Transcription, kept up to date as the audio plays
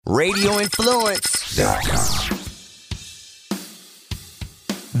RadioInfluence.com.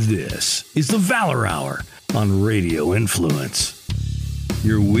 This is the Valor Hour on Radio Influence.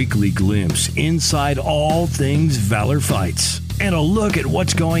 Your weekly glimpse inside all things Valor fights and a look at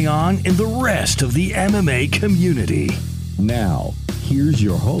what's going on in the rest of the MMA community. Now, here's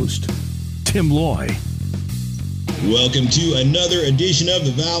your host, Tim Loy. Welcome to another edition of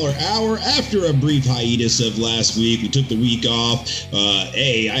the Valor Hour. After a brief hiatus of last week, we took the week off.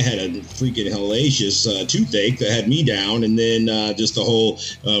 I had a freaking hellacious toothache that had me down, and then just the whole,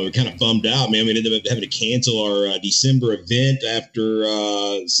 we're kind of bummed out, man. We ended up having to cancel our December event after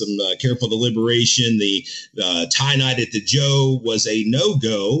some careful deliberation. The tie night at the Joe was a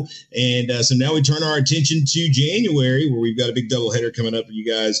no-go, and so now we turn our attention to January, where we've got a big doubleheader coming up for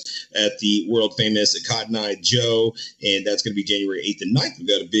you guys at the world-famous Cotton Eye Joe. And that's going to be January 8th and 9th. We've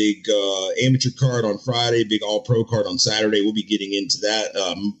got a big amateur card on Friday, big all-pro card on Saturday. We'll be getting into that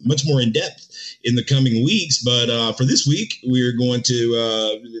much more in depth in the coming weeks. But for this week, we're going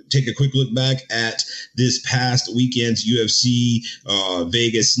to take a quick look back at this past weekend's UFC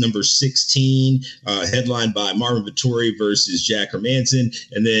Vegas number 16, headlined by Marvin Vettori versus Jack Hermanson.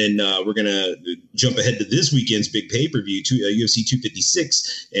 And then we're going to jump ahead to this weekend's big pay-per-view, UFC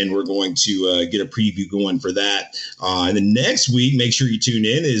 256, and we're going to get a preview going for that. And then next week, make sure you tune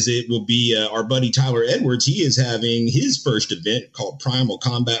in, as it will be our buddy Tyler Edwards. He is having his first event called Primal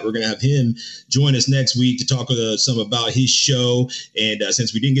Combat. We're going to have him join us next week to talk some about his show. And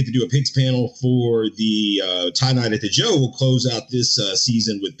since we didn't get to do a picks panel for the tie night at the Joe, we'll close out this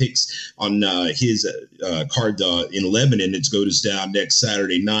season with picks on his card in Lebanon. It goes down next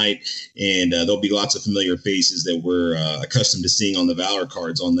Saturday night, and there'll be lots of familiar faces that we're accustomed to seeing on the Valor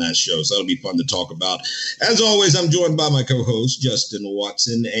cards on that show. So that'll be fun to talk about. As always, I'm joined by my co-host, Justin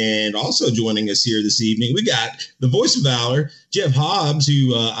Watson, and also joining us here this evening, we got the voice of Valor, Jeff Hobbs,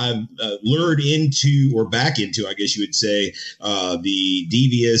 who I've lured into, or back into, I guess you would say, the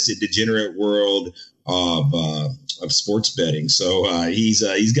devious and degenerate world of sports betting. So he's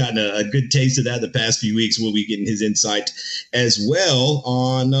gotten a good taste of that the past few weeks. We'll be getting his insight as well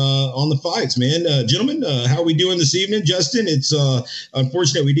on the fights, man. Gentlemen, how are we doing this evening? Justin, it's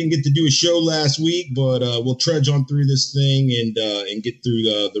unfortunate we didn't get to do a show last week, but we'll trudge on through this thing and get through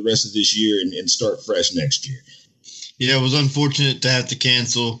the rest of this year and start fresh next year. Yeah, it was unfortunate to have to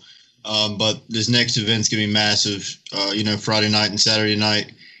cancel, but this next event's going to be massive. Friday night and Saturday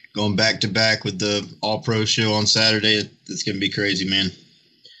night, going back to back with the All-Pro show on Saturday. It's going to be crazy, man.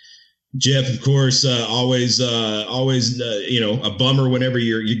 Jeff, of course, always, a bummer whenever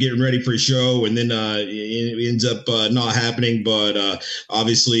you're getting ready for a show and then it ends up not happening. But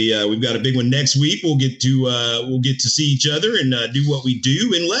obviously, we've got a big one next week. We'll get to see each other and do what we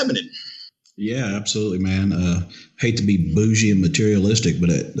do in Lebanon. Yeah, absolutely, man. Hate to be bougie and materialistic, but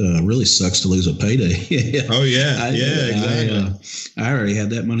it really sucks to lose a payday. Oh, yeah. Exactly. I already had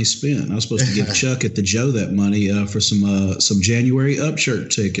that money spent. I was supposed to give Chuck at the Joe that money for some January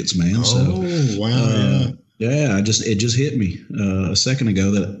upshirt tickets, man. Oh, wow. Yeah, it just hit me a second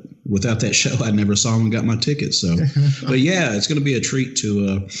ago that without that show, I never saw him and got my tickets. So, but yeah, it's going to be a treat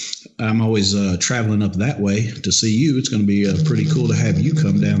to. I'm always traveling up that way to see you. It's going to be pretty cool to have you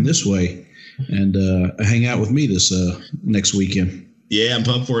come down this way and hang out with me this next weekend. Yeah, I'm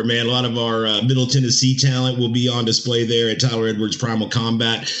pumped for it, man. A lot of our Middle Tennessee talent will be on display there at Tyler Edwards Primal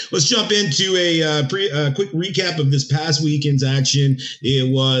Combat. Let's jump into a quick recap of this past weekend's action.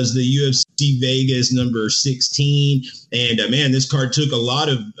 It was the UFC Vegas number 16. And man, this card took a lot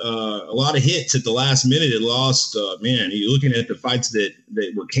of hits at the last minute. It lost. Man, you're looking at the fights that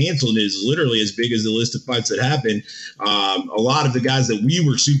were canceled is literally as big as the list of fights that happened. A lot of the guys that we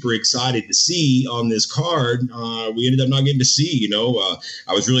were super excited to see on this card, we ended up not getting to see. I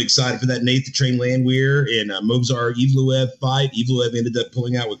was really excited for that Nate the Train Landwehr and Movsar Evloev fight. Evloev ended up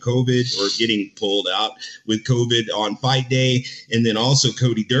pulling out with COVID, or getting pulled out with COVID on fight day, and then also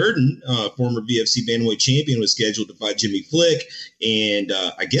Cody Durden, former VFC bantamweight champion, was scheduled to fight Jimmy Flick, and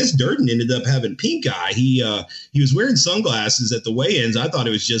I guess Durden ended up having pink eye. He was wearing sunglasses at the weigh-ins. I thought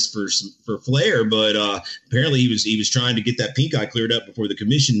it was just for flair, but apparently he was trying to get that pink eye cleared up before the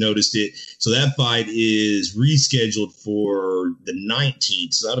commission noticed it. So that fight is rescheduled for the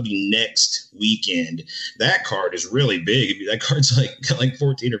 19th. So that'll be next weekend. That card is really big. That card's like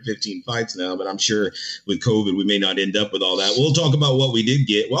 14 or 15 fights now, but I'm sure with COVID we may not end up with all that. We'll talk about what we did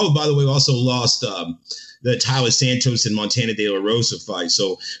get. Well, by the way, we also lost the Tyler Santos and Montana De La Rosa fight.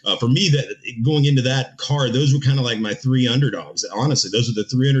 So for me, that going into that card, those were kind of like my three underdogs. Honestly, those are the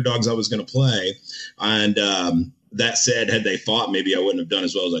three underdogs I was going to play. And That said, had they fought, maybe I wouldn't have done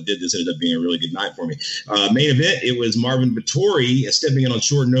as well as I did. This ended up being a really good night for me. Main event, it was Marvin Vettori stepping in on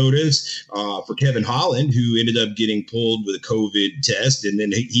short notice for Kevin Holland, who ended up getting pulled with a COVID test. And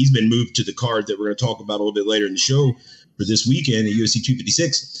then he's been moved to the card that we're going to talk about a little bit later in the show for this weekend at UFC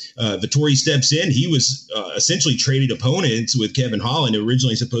 256. Vettori steps in. He was essentially traded opponents with Kevin Holland,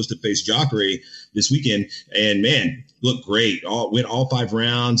 originally supposed to face Jacare this weekend. And, man, looked great. Went all 5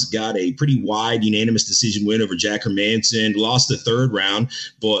 rounds, got a pretty wide unanimous decision win over Jack Hermansson, lost the 3rd round.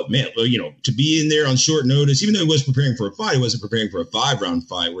 But, man, to be in there on short notice, even though he was preparing for a fight, he wasn't preparing for a 5-round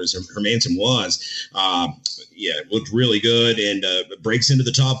fight, whereas Hermansson was. Looked really good and breaks into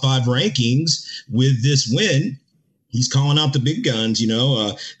the top 5 rankings with this win. He's calling out the big guns,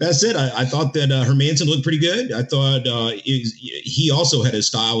 That said, I thought that Hermansson looked pretty good. I thought he also had a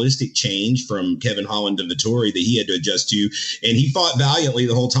stylistic change from Kevin Holland to Vettori that he had to adjust to, and he fought valiantly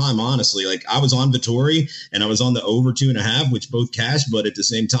the whole time, honestly. Like, I was on Vettori, and I was on the over 2.5, which both cashed, but at the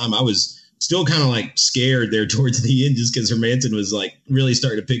same time, I was still kind of like scared there towards the end just because Hermansson was like really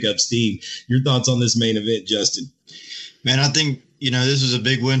starting to pick up steam. Your thoughts on this main event, Justin? Man, I think, this was a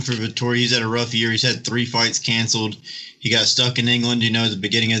big win for Vettori. He's had a rough year. He's had 3 fights canceled. He got stuck in England, at the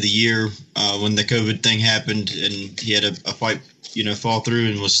beginning of the year when the COVID thing happened, and he had a fight, fall through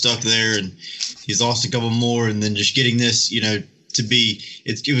and was stuck there, and he's lost a couple more. And then just getting this,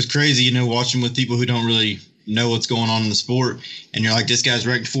 it was crazy, watching with people who don't really know what's going on in the sport. And you're like, this guy's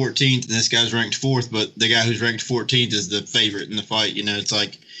ranked 14th and this guy's ranked 4th, but the guy who's ranked 14th is the favorite in the fight. It's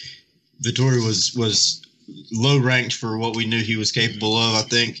like Vettori was low ranked for what we knew he was capable of, I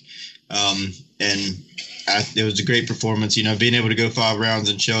think. It was a great performance. Being able to go 5 rounds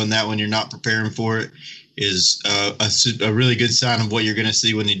and showing that when you're not preparing for it is a really good sign of what you're going to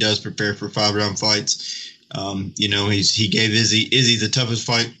see when he does prepare for 5-round fights. He gave Izzy the toughest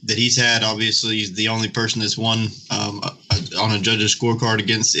fight that he's had. Obviously, he's the only person that's won on a judge's scorecard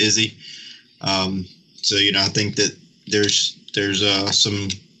against Izzy. I think that there's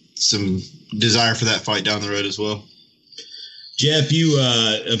some desire for that fight down the road as well. Jeff, you,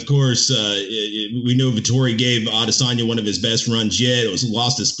 of course, we know Vettori gave Adesanya one of his best runs yet. It was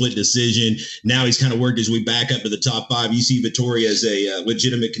lost a split decision. Now he's kind of worked his way back up to the top 5. You see Vettori as a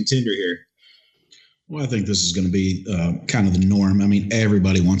legitimate contender here? Well, I think this is going to be kind of the norm. I mean,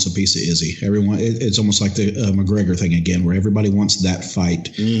 everybody wants a piece of Izzy. Everyone, it's almost like the McGregor thing again, where everybody wants that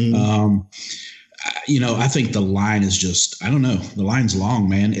fight. Mm-hmm. I think the line is just, I don't know. The line's long,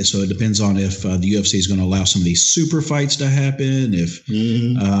 man. So it depends on if the UFC is going to allow some of these super fights to happen. If,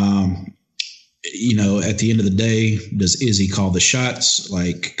 at the end of the day, does Izzy call the shots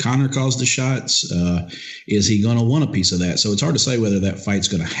like Conor calls the shots? Is he going to want a piece of that? So it's hard to say whether that fight's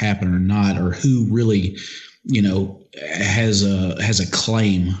going to happen or not, or who really, has a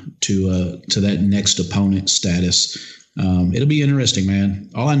claim to that next opponent status. It'll be interesting, man.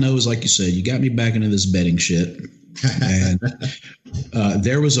 All I know is, like you said, you got me back into this betting shit. And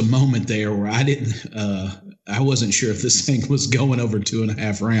there was a moment there where I wasn't sure if this thing was going over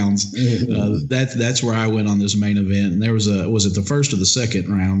 2.5 rounds. That's where I went on this main event. And there was it the first or the second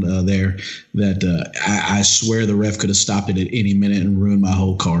round there that I swear the ref could have stopped it at any minute and ruined my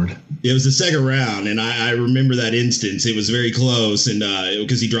whole card. It was the second round, and I remember that instance. It was very close, and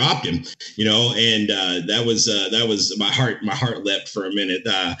because he dropped him, and that was my heart leapt for a minute.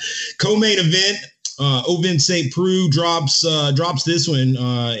 Co-main event. Ovin St. Preux drops this one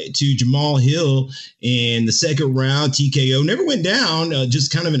to Jamal Hill in the second round. TKO never went down,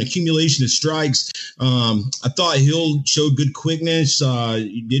 just kind of an accumulation of strikes. I thought Hill showed good quickness.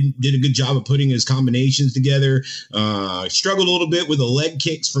 Did a good job of putting his combinations together. Struggled a little bit with the leg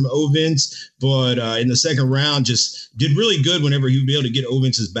kicks from Ovins, but in the second round just did really good. Whenever he would be able to get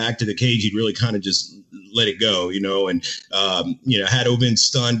Ovins's back to the cage, he'd really kind of just let it go, and had Ovins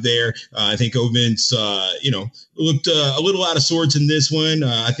stunned there. I think Ovins, looked a little out of sorts in this one.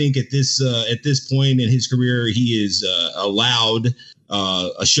 I think at this point in his career, he is allowed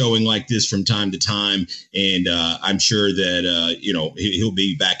a showing like this from time to time, and I'm sure that he'll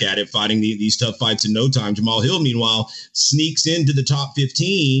be back at it, fighting these tough fights in no time. Jamal Hill, meanwhile, sneaks into the top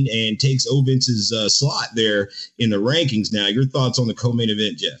 15 and takes Ovins's slot there in the rankings. Now, your thoughts on the co-main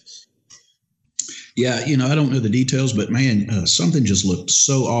event, Jeff? Yeah, I don't know the details, but man, something just looked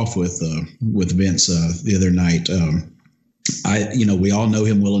so off with Vince the other night. We all know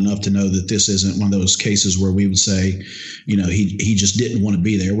him well enough to know that this isn't one of those cases where we would say, he just didn't want to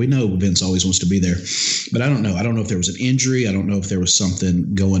be there. We know Vince always wants to be there, but I don't know. I don't know if there was an injury. I don't know if there was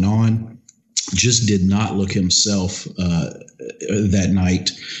something going on. Just did not look himself that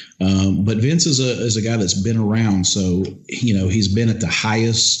night. But Vince is a guy that's been around, so he's been at the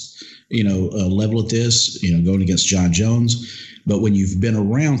highest level at this, going against John Jones. But when you've been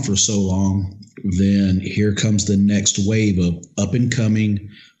around for so long, then here comes the next wave of up and coming,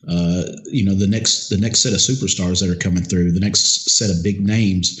 the next set of superstars that are coming through, the next set of big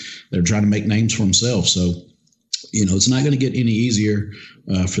names that are trying to make names for themselves. So, it's not going to get any easier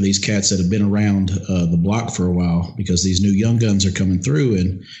for these cats that have been around the block for a while, because these new young guns are coming through,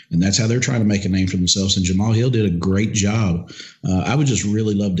 and that's how they're trying to make a name for themselves. And Jamal Hill did a great job. I would just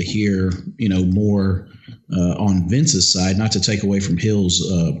really love to hear, more on Vince's side, not to take away from Hill's,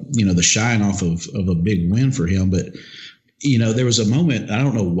 the shine off of a big win for him. But, there was a moment, I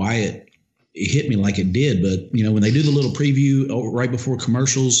don't know why it hit me like it did, but when they do the little preview right before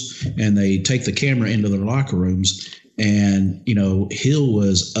commercials and they take the camera into their locker rooms, and Hill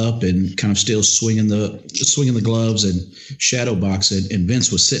was up and kind of still swinging the gloves and shadow boxing, and Vince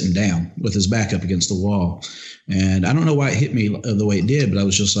was sitting down with his back up against the wall. And I don't know why it hit me the way it did, but I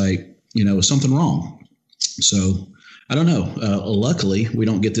was just like, was something wrong? So I don't know. Luckily, we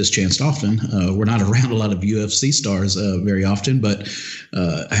don't get this chance often. We're not around a lot of UFC stars very often, but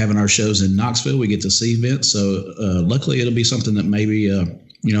having our shows in Knoxville, we get to see Vince. So luckily, it'll be something that maybe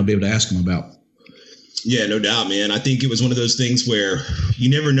I'll be able to ask him about. Yeah, no doubt, man. I think it was one of those things where you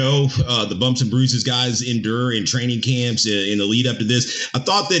never know the bumps and bruises guys endure in training camps in the lead up to this. I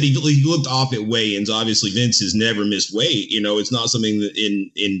thought that he looked off at weigh-ins. Obviously, Vince has never missed weight. It's not something that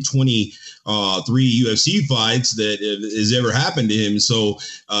in 23 UFC fights that has ever happened to him. So,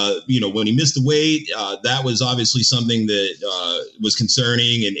 when he missed the weight, that was obviously something that was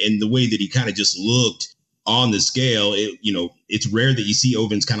concerning. And the way that he kind of just looked on the scale, it's rare that you see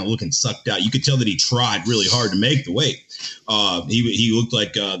Ovens kind of looking sucked out. You could tell that he tried really hard to make the weight. He looked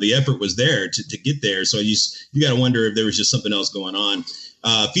like the effort was there to get there. So you got to wonder if there was just something else going on.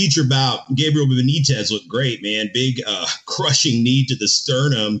 Feature bout, Gabriel Benitez looked great, man. Big crushing knee to the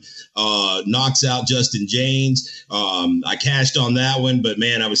sternum, knocks out Justin James. I cashed on that one, but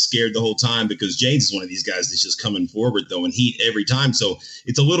man, I was scared the whole time because James is one of these guys that's just coming forward throwing heat every time. So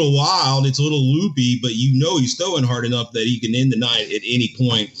it's a little wild, it's a little loopy, but he's throwing hard enough that he can end the night at any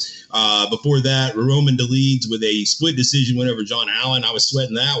point. Before that, Roman Dolidze with a split decision win over John Allen. I was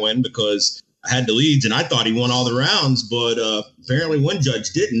sweating that one because I had Dolidze and I thought he won all the rounds, but apparently one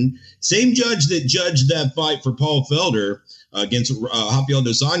judge didn't. Same judge that judged that fight for Paul Felder against Rafael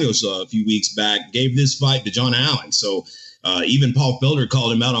dos Anjos a few weeks back gave this fight to John Allen. So even Paul Felder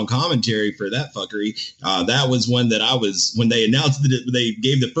called him out on commentary for that fuckery. That was one that when they announced that they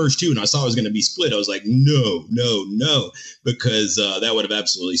gave the first two and I saw it was going to be split, I was like, no, because that would have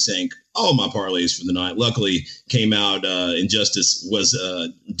absolutely sank all my parlays for the night. Luckily came out and justice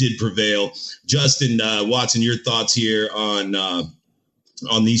did prevail. Justin, Watson, your thoughts here on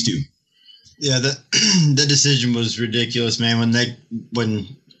these two? Yeah, the decision was ridiculous, man.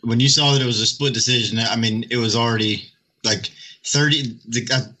 When you saw that it was a split decision, I mean, it was already like 30.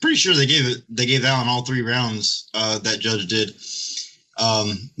 I'm pretty sure they gave Allen all 3 rounds. That judge did.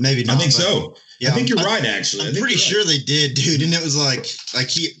 Maybe not. I think so. Yeah, I think you're right. Actually, I'm pretty sure they did, dude. And it was like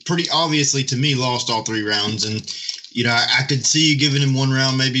he pretty obviously to me lost all 3 rounds. And I could see you giving him 1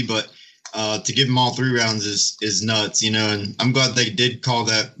 round maybe, but to give him all 3 rounds is nuts. And I'm glad they did call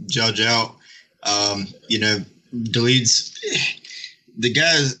that judge out. Dolidze, the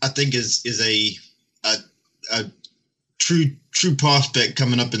guy I think is a true prospect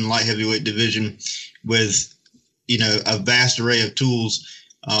coming up in the light heavyweight division with a vast array of tools,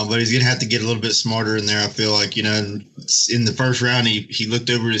 but he's gonna have to get a little bit smarter in there. I feel like in the first round he looked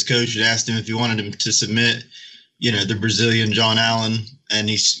over at his coach and asked him if he wanted him to submit the Brazilian John Allen, and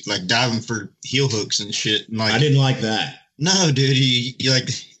he's like diving for heel hooks and shit. And I didn't like that. No, dude, he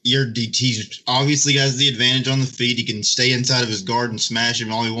obviously has the advantage on the feet. He can stay inside of his guard and smash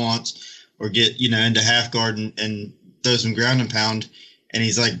him all he wants, or get into half guard and throw some ground and pound. And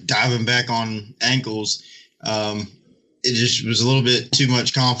he's like diving back on ankles. It just was a little bit too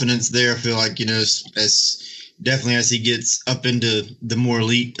much confidence there. I feel like as definitely as he gets up into the more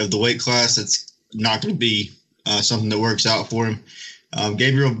elite of the weight class, it's not going to be something that works out for him.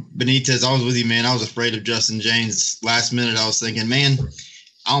 Gabriel Benitez, I was with you, man. I was afraid of Justin James. Last minute, I was thinking, man,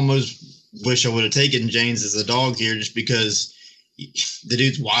 I almost wish I would have taken James as a dog here, just because the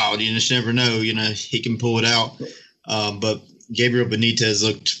dude's wild. You just never know. He can pull it out. But Gabriel Benitez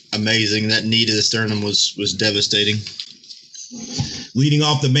looked amazing. That knee to the sternum was devastating. leading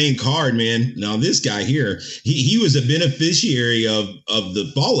off the main card, man. Now this guy here, he was a beneficiary of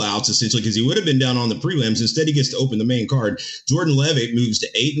the fallouts essentially because he would have been down on the prelims. Instead, he gets to open the main card. Jordan Levitt moves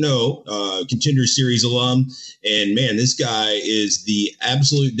to 8-0, Contender Series alum, and man, this guy is the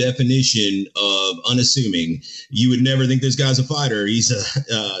absolute definition of unassuming. You would never think this guy's a fighter. He's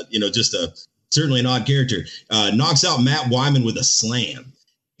certainly an odd character. Knocks out Matt Wyman with a slam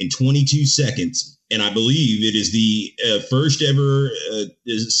in 22 seconds. And I believe it is the first ever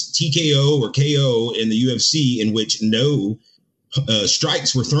TKO or KO in the UFC in which no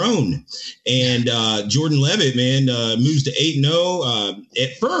strikes were thrown. And Jordan Levitt, man, moves to 8-0.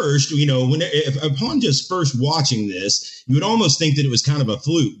 At first, upon just first watching this, you would almost think that it was kind of a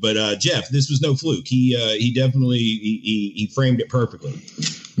fluke. But Jeff, this was no fluke. He definitely he framed it perfectly.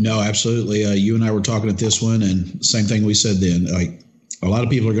 No, absolutely. You and I were talking at this one, and same thing we said then. Like, a lot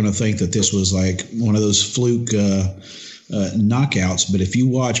of people are going to think that this was like one of those fluke knockouts, but if you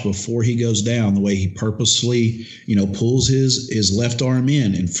watch before he goes down, the way he purposely, pulls his left arm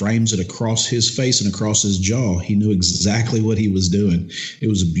in and frames it across his face and across his jaw, he knew exactly what he was doing. It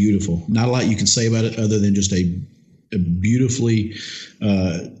was beautiful. Not a lot you can say about it other than just a beautifully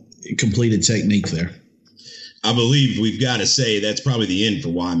completed technique there. I believe we've got to say that's probably the end for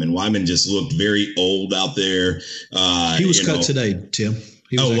Wyman. Wyman just looked very old out there. He was cut today, Tim.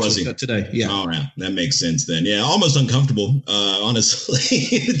 Was he? Cut today? Yeah. Oh, yeah. That makes sense then. Yeah, almost uncomfortable, honestly,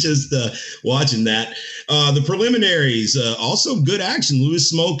 just watching that. The preliminaries, also good action.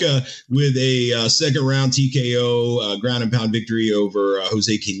 Louis Smolka with a second round TKO ground and pound victory over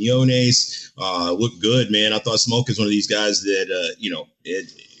Jose Quinones. Looked good, man. I thought Smolka is one of these guys that,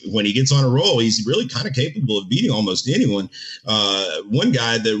 when he gets on a roll, he's really kind of capable of beating almost anyone. One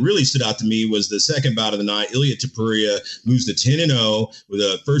guy that really stood out to me was the second bout of the night. Ilya Topuria moves to 10-0 with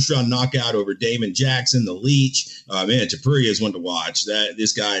a first-round knockout over Damon Jackson, the Leech. Man, Topuria is one to watch.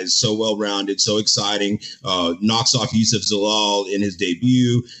 This guy is so well-rounded, so exciting. Knocks off Yusuf Zalal in his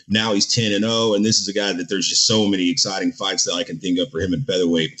debut. Now he's 10-0, and this is a guy that there's just so many exciting fights that I can think of for him in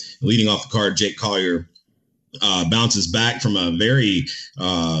featherweight. Leading off the card, Jake Collier bounces back from a very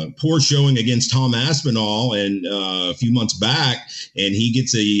poor showing against Tom Aspinall and a few months back, and he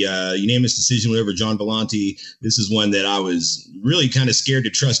gets a unanimous decision over John Vellante. This is one that I was really kind of scared to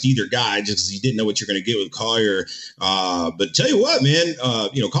trust either guy just because you didn't know what you're going to get with Collier. But tell you what, man,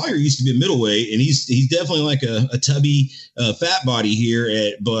 Collier used to be a middleweight, and he's definitely like a tubby fat body here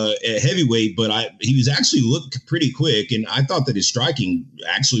at heavyweight, but he was actually looked pretty quick, and I thought that his striking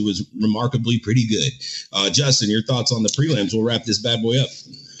actually was remarkably pretty good. Justin, your thoughts on the prelims? We'll wrap this bad boy up.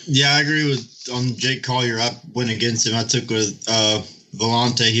 Yeah, I agree on Jake Collier. I went against him. I took with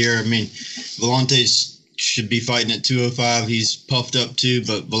Vellante here. I mean, Vellante should be fighting at 205. He's puffed up too,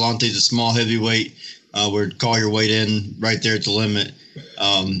 but Volante's a small heavyweight where Collier weighed in right there at the limit.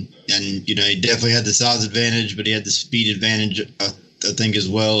 And, he definitely had the size advantage, but he had the speed advantage, I think, as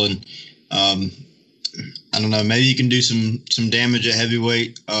well. And I don't know, maybe he can do some damage at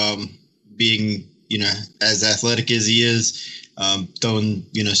heavyweight, being as athletic as he is, throwing,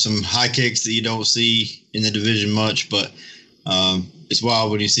 some high kicks that you don't see in the division much. But it's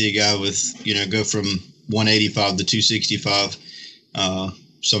wild when you see a guy with, go from 185 to 265.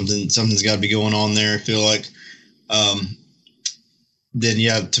 Something's got to be going on there, I feel like. Then,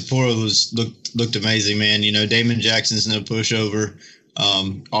 yeah, Topuria looked amazing, man. Damon Jackson's no pushover.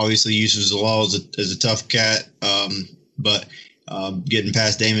 Obviously, Yusuf Zalal is a tough cat, but getting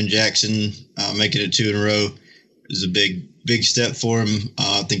past Damon Jackson, making it 2 in a row is a big step for him.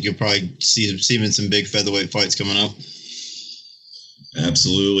 I think you'll probably see him in some big featherweight fights coming up.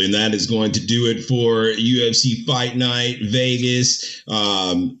 Absolutely, and that is going to do it for UFC Fight Night Vegas.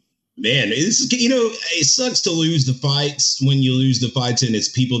 Man, it sucks to lose the fights when you lose the fights and it's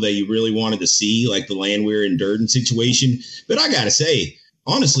people that you really wanted to see, like the Landwehr and Durden situation. But I got to say,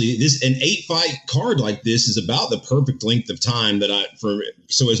 honestly, an 8-fight card like this is about the perfect length of time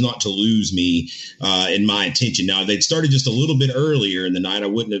so as not to lose me in my attention. Now, if they'd started just a little bit earlier in the night, I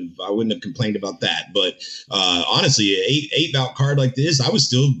wouldn't have complained about that. But honestly, an 8-bout card like this, I was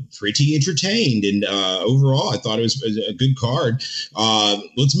still pretty entertained. And overall, I thought it was a good card.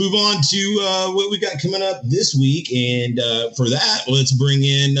 Let's move on to what we got coming up this week. And for that, let's bring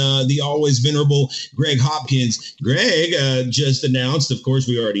in the always venerable Greg Hopkins. Greg just announced, of course,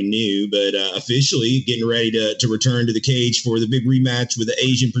 we already knew, but officially getting ready to return to the cage for the big rematch with the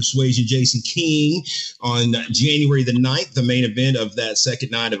Asian Persuasion Jason King on January the 9th, the main event of that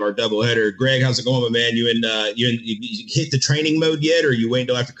second night of our doubleheader. Greg, how's it going, my man? You hit the training mode yet, or are you waiting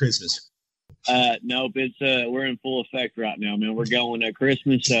until after Christmas? Nope, we're in full effect right now, man. We're going at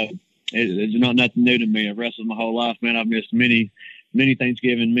Christmas, so it's not nothing new to me. I've wrestled my whole life, man. I've missed many many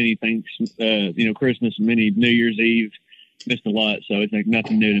Thanksgiving, many Christmas, many New Year's Eve. Missed a lot, so it's like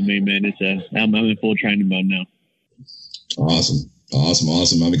nothing new to me, man. I'm in full training mode now. Awesome.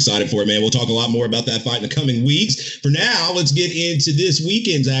 I'm excited for it, man. We'll talk a lot more about that fight in the coming weeks. For now, let's get into this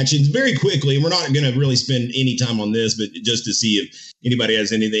weekend's actions very quickly. And we're not going to really spend any time on this, but just to see if anybody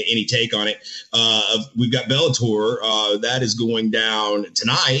has any take on it. We've got Bellator. That is going down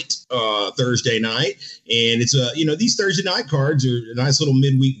tonight, Thursday night. And it's these Thursday night cards are a nice little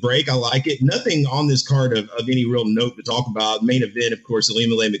midweek break. I like it. Nothing on this card of any real note to talk about. Main event, of course,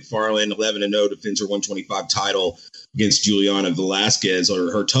 Ilima-Lei Macfarlane, 11-0, defends her 125 title against Juliana Velasquez, or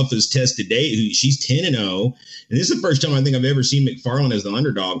her toughest test to date. She's 10-0, and this is the first time I think I've ever seen Macfarlane as the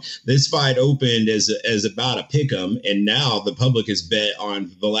underdog. This fight opened as about a pick'em, and now the public has bet on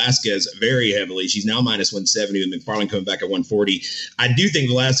Velasquez very heavily. She's now minus 170 with Macfarlane coming back at 140. I do think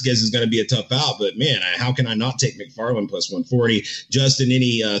Velasquez is going to be a tough out, but man, how can I not take Macfarlane plus 140? Justin,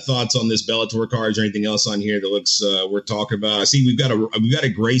 any thoughts on this Bellator cards or anything else on here that looks worth talking about? I see we've got a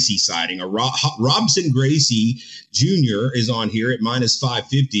Gracie sighting, a Robson Gracie Jr. is on here at minus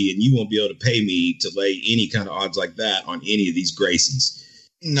 550, and you won't be able to pay me to lay any kind of odds like that on any of these Gracies.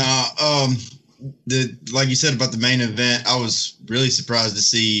 Nah, like you said about the main event, I was really surprised to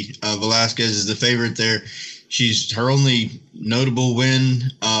see Velasquez as the favorite there. Her only notable win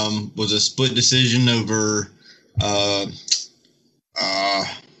was a split decision over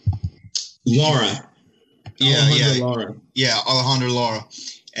Lara. Alejandro Lara.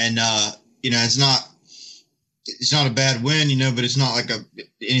 And it's not a bad win, but it's not like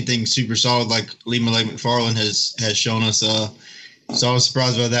anything super solid like Ilima-Lei Macfarlane has shown us. So I was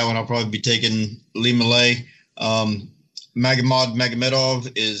surprised by that one. I'll probably be taking Ilima-Lei.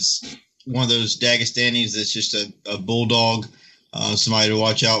 Magomedov is one of those Dagestanis that's just a bulldog, somebody to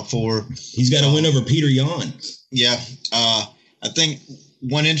watch out for. He's got a win over Peter Yan. Yeah. I think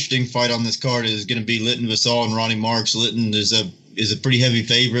one interesting fight on this card is going to be Litton Vassal and Ronnie Marks. Litton is a pretty heavy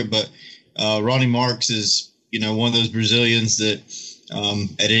favorite, but Ronnie Marks is one of those Brazilians that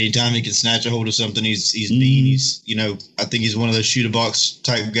at any time he can snatch a hold of something. He's mean. He's I think he's one of those shoot a box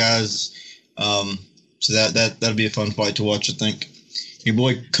type guys. So that'll be a fun fight to watch, I think. Your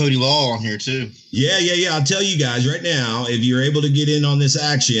boy Cody Law on here too. Yeah. I'll tell you guys right now, if you're able to get in on this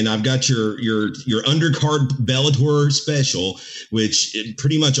action, I've got your undercard Bellator special, which it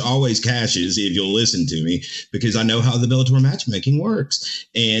pretty much always cashes if you'll listen to me, because I know how the Bellator matchmaking works.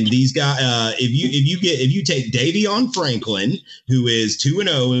 And these guys, if you take Davion Franklin, who is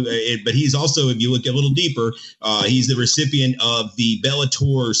 2-0, but he's also, if you look a little deeper, he's the recipient of the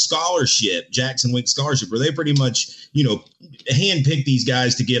Bellator scholarship, Jackson Wink scholarship, where they pretty much handpick these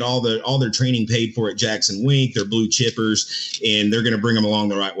guys to get all their training paid for at Jackson Wink. They're blue chippers, and they're going to bring them along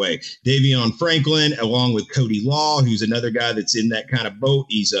the right way. Davion Franklin, along with Cody Law, who's another guy that's in that kind of boat.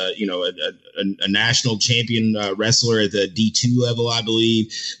 He's a national champion wrestler at the D2 level, I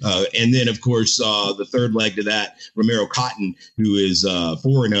believe. And then, of course, the third leg to that, Romero Cotton, who is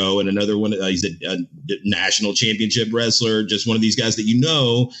 4-0, and another one. He's a national championship wrestler. Just one of these guys that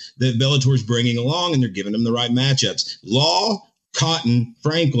that Bellator's bringing along, and they're giving them the right matchups. Law, Cotton,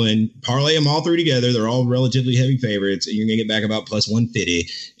 Franklin, parlay them all three together. They're all relatively heavy favorites, and you're going to get back about plus 150,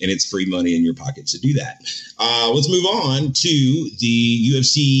 and it's free money in your pockets to do that. Let's move on to the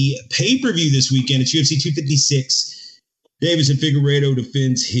UFC pay-per-view this weekend. It's UFC 256. Deiveson Figueiredo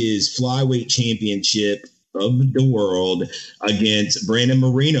defends his flyweight championship of the world against Brandon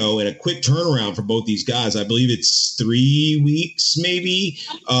Moreno, and a quick turnaround for both these guys. I believe it's 3 weeks maybe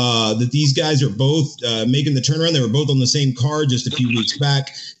that these guys are both making the turnaround. They were both on the same card just a few weeks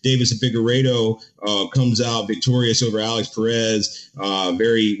back. Deiveson Figueiredo comes out victorious over Alex Perez.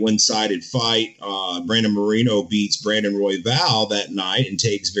 Very one-sided fight. Brandon Moreno beats Brandon Royval that night and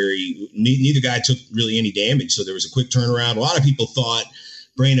takes neither guy took really any damage, so there was a quick turnaround. A lot of people thought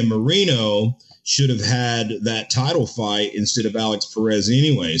Brandon Moreno should have had that title fight instead of Alex Perez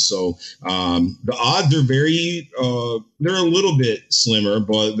anyway. So the odds are they're a little bit slimmer,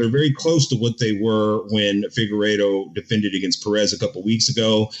 but they're very close to what they were when Figueiredo defended against Perez a couple weeks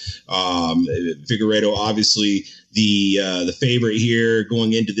ago. Figueiredo, obviously the favorite here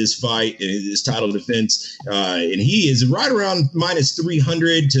going into this fight and his title defense. And he is right around minus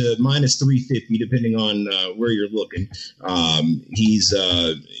 300 to minus 350, depending on where you're looking. He's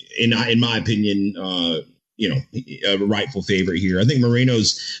in my opinion, a rightful favorite here. I think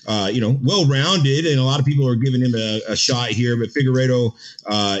Moreno's, well-rounded, and a lot of people are giving him a shot here, but Figueiredo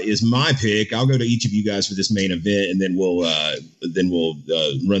is my pick. I'll go to each of you guys for this main event, and then we'll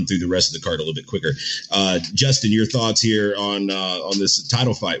run through the rest of the card a little bit quicker. Justin, your thoughts here on this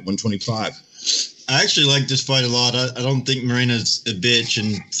title fight, 125? I actually like this fight a lot. I don't think Moreno's a bitch,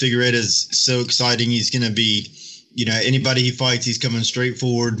 and Figueiredo's so exciting. He's going to be, anybody he fights, he's coming straight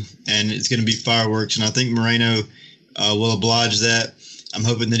forward, and it's going to be fireworks. And I think Moreno will oblige that. I'm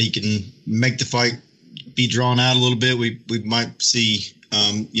hoping that he can make the fight be drawn out a little bit. We might see,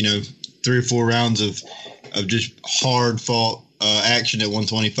 3 or 4 rounds of just hard fought action at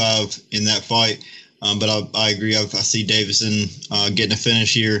 125 in that fight. But I agree. I see Davison getting a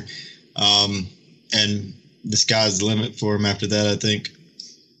finish here. And the sky's the limit for him after that, I think.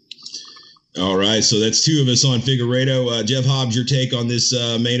 All right, so that's 2 of us on Figueiredo. Jeff Hobbs, your take on this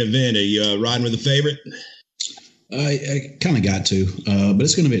main event. Are you riding with the favorite? I kind of got to, but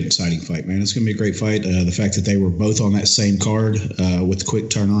it's going to be an exciting fight, man. It's going to be a great fight. The fact that they were both on that same card with quick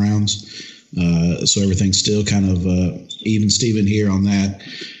turnarounds, so everything's still kind of even Steven here on that.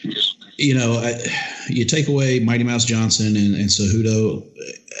 You take away Mighty Mouse Johnson and Cejudo.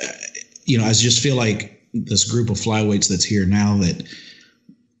 I just feel like this group of flyweights that's here now that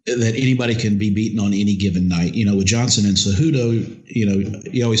anybody can be beaten on any given night. With Johnson and Cejudo,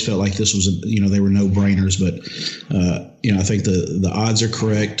 you always felt like this was, they were no brainers. But, I think the odds are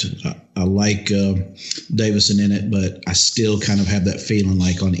correct. I like Davison in it, but I still kind of have that feeling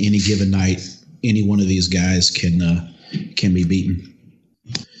like on any given night, any one of these guys can be beaten.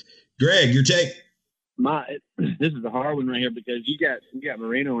 Greg, your take? This is a hard one right here because you got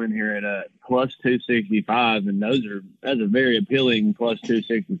Moreno in here at plus 265, and that's a very appealing plus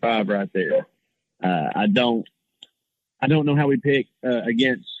 265 right there. I don't know how we pick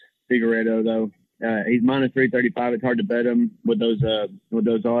against Figueiredo though. He's minus 335. It's hard to bet him with those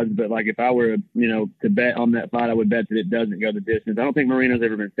odds. But like if I were to bet on that fight, I would bet that it doesn't go the distance. I don't think Moreno's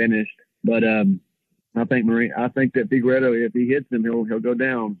ever been finished, but I think that Figueiredo, if he hits him, he'll go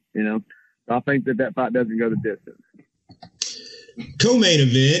down. I think that fight doesn't go the distance. Co-main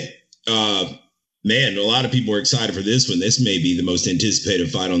event, man, a lot of people are excited for this one. This may be the most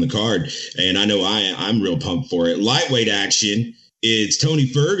anticipated fight on the card, and I know I'm real pumped for it. Lightweight action. It's Tony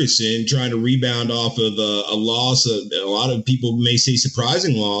Ferguson trying to rebound off of a loss. A lot of people may say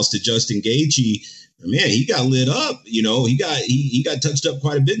surprising loss to Justin Gaethje. Man, he got lit up. He got touched up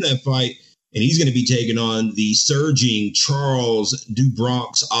quite a bit in that fight. And he's going to be taking on the surging Charles do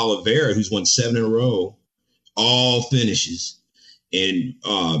Bronx Oliveira, who's won 7 in a row, all finishes. And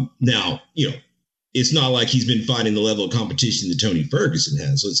now, it's not like he's been fighting the level of competition that Tony Ferguson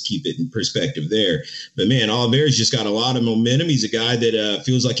has. Let's keep it in perspective there. But, man, Oliveira's just got a lot of momentum. He's a guy that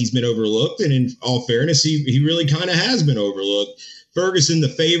feels like he's been overlooked. And in all fairness, he really kind of has been overlooked. Ferguson, the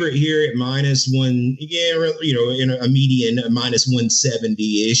favorite here at -1, in a median, minus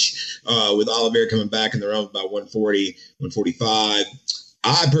 170-ish, with Oliveira coming back in the realm of about 140, 145.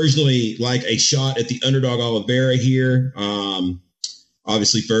 I personally like a shot at the underdog Oliveira here.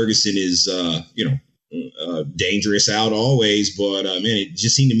 Obviously, Ferguson is, dangerous out always, but, man, it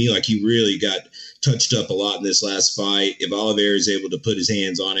just seemed to me like he really got touched up a lot in this last fight. If Oliveira is able to put his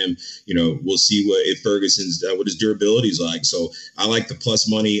hands on him, we'll see what his durability is like. So I like the plus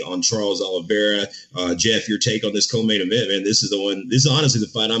money on Charles Oliveira. Jeff, your take on this co-main event, man? This is honestly the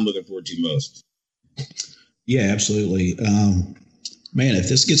fight I'm looking forward to most. Yeah, absolutely. Man, if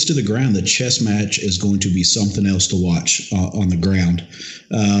this gets to the ground, the chess match is going to be something else to watch on the ground.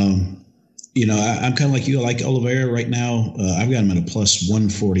 I'm kind of like you. I like Oliveira right now. I've got him at a plus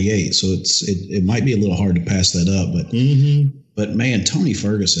 148, so it might be a little hard to pass that up. But man, Tony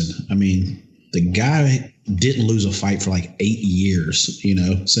Ferguson. I mean, the guy didn't lose a fight for like 8 years.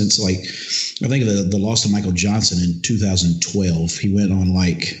 Since I think the loss to Michael Johnson in 2012. He went on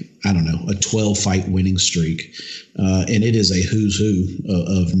a 12 fight winning streak, and it is a who's who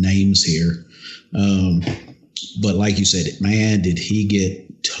of names here. But like you said, man, did he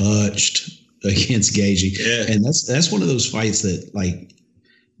get touched against Gaethje? Yeah. And that's one of those fights that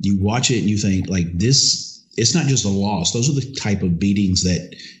you watch it and you think this. It's not just a loss; those are the type of beatings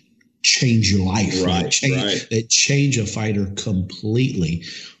that change your life, right? That change a fighter completely.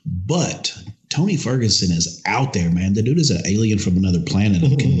 But Tony Ferguson is out there, man. The dude is an alien from another planet.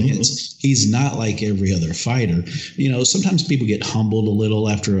 I'm convinced he's not like every other fighter. Sometimes people get humbled a little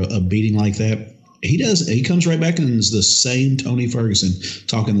after a beating like that. He does. He comes right back and is the same Tony Ferguson,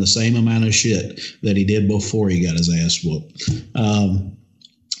 talking the same amount of shit that he did before he got his ass whooped.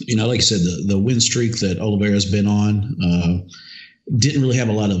 Like I said, the win streak that Oliveira's been on didn't really have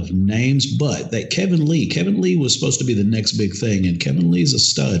a lot of names, but that Kevin Lee was supposed to be the next big thing, and Kevin Lee's a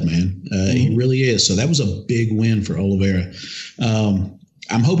stud, man. He really is. So that was a big win for Oliveira.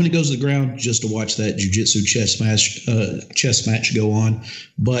 I'm hoping it goes to the ground just to watch that jiu-jitsu chess match go on,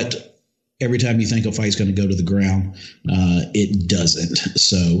 but every time you think a fight's going to go to the ground, it doesn't.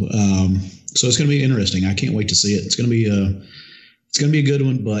 So, So it's going to be interesting. I can't wait to see it. It's going to be a good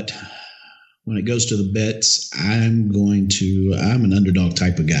one. But when it goes to the bets, I'm an underdog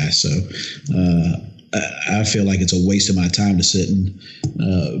type of guy. So I feel like it's a waste of my time to sit and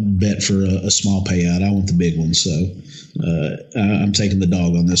bet for a small payout. I want the big one. So I'm taking the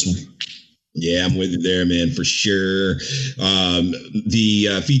dog on this one. Yeah, I'm with you there, man, for sure.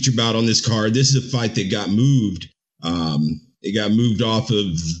 The feature bout on this card, this is a fight that got moved. It got moved off of,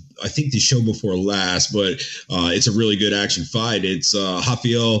 I think, the show before last, but it's a really good action fight. It's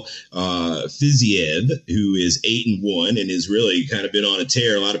Rafael Fiziev, who is 8-1 and has really kind of been on a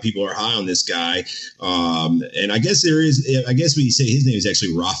tear. A lot of people are high on this guy. And I guess when you say his name is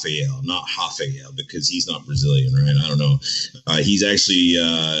actually Rafael, not Rafael, because he's not Brazilian, right? I don't know. He's actually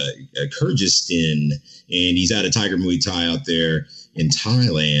Kyrgyzstan, and he's out of Tiger Muay Thai out there in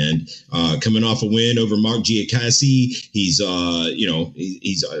Thailand, coming off a win over Mark Giacassi. He's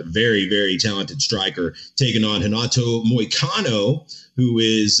a very, very talented striker, taking on Renato Moicano, who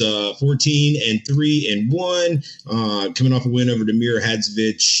is 14-3-1, coming off a win over Damir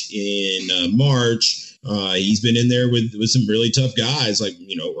Hadzovic in March. He's been in there with some really tough guys like,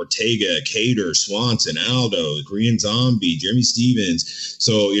 Ortega, Cater, Swanson, Aldo, the Korean Zombie, Jeremy Stevens.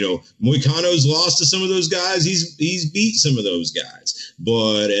 So, Moicano's lost to some of those guys. He's beat some of those guys.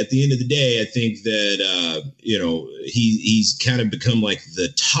 But at the end of the day, I think that, he's kind of become like the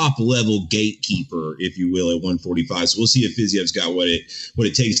top level gatekeeper, if you will, at 145. So we'll see if Fiziev's got what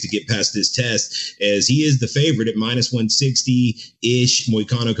it takes to get past this test, as he is the favorite at minus 160-ish.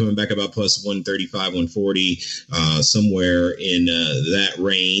 Moicano coming back about plus 135, 140, somewhere in that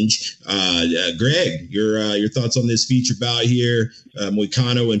range. Greg, your thoughts on this feature bout here,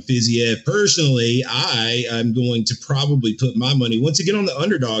 Moicano and Fiziev? Personally, I am going to probably put my money once again on the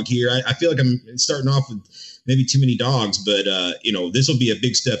underdog here. I feel like I'm starting off with maybe too many dogs, but this will be a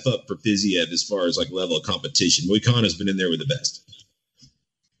big step up for Fiziev as far as like level of competition. Moicano's been in there with the best.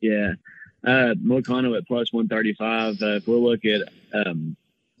 Yeah, Moicano at plus 135. If we'll look at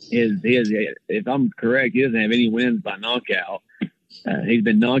if I'm correct, he doesn't have any wins by knockout. He's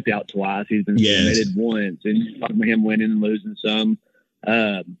been knocked out twice. He's been submitted once, and you're talking about him winning and losing some.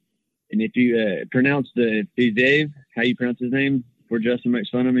 And if you pronounce Fiziev, how you pronounce his name, before Justin makes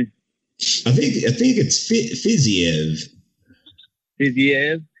fun of me? I think it's Fiziev.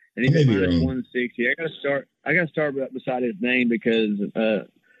 Fiziev, and he's at minus 160. I got to start beside his name because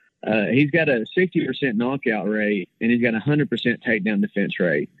he's got a 60% knockout rate and he's got a 100% takedown defense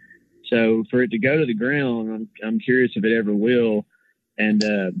rate. So for it to go to the ground, I'm curious if it ever will. And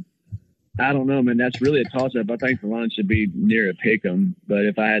I don't know, man. That's really a toss-up. I think the line should be near a pick-em. But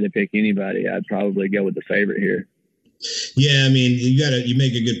if I had to pick anybody, I'd probably go with the favorite here. Yeah, I mean, you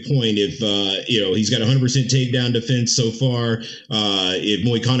make a good point. If he's got 100% takedown defense so far, if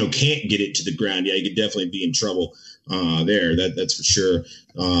Moicano can't get it to the ground, he could definitely be in trouble there. That's for sure.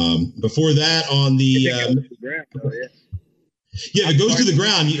 Before that, on the ground, if it goes to the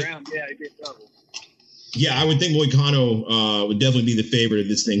ground, he'd be in trouble. Yeah, I would think Moicano would definitely be the favorite if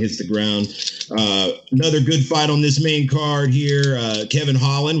this thing hits the ground. Another good fight on this main card here. Kevin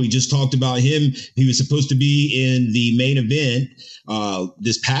Holland, we just talked about him. He was supposed to be in the main event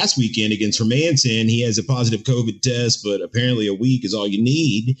this past weekend against Hermanson. He has a positive COVID test, but apparently a week is all you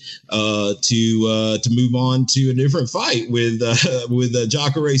need to move on to a different fight with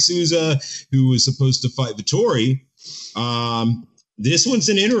Jacare Souza, who was supposed to fight Vettori. This one's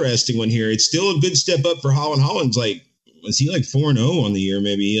an interesting one here. It's still a good step up for Holland. Holland's was he 4-0 on the year?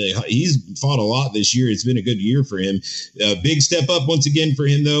 Maybe he's fought a lot this year. It's been a good year for him. Big step up once again for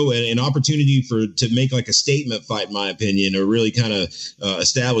him, though, and an opportunity to make a statement fight, in my opinion, or really kind of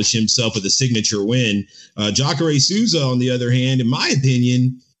establish himself with a signature win. Jacare Souza, on the other hand, in my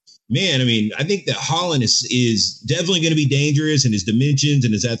opinion, man, I mean, I think that Holland is definitely going to be dangerous, and his dimensions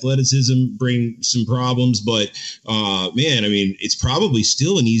and his athleticism bring some problems. But, man, I mean, it's probably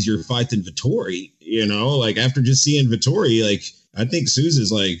still an easier fight than Vettori, after just seeing Vettori, I think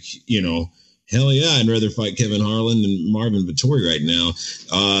Souza's hell yeah, I'd rather fight Kevin Harlan than Marvin Vettori right now.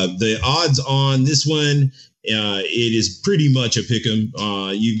 The odds on this one, it is pretty much a pick 'em.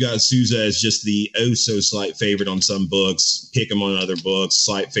 You've got Souza as just the slight favorite on some books, pick 'em on other books,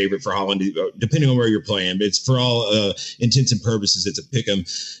 slight favorite for Holland, depending on where you're playing. But it's for all intents and purposes, it's a pick 'em.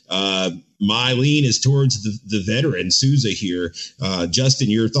 My lean is towards the veteran Souza here. Justin,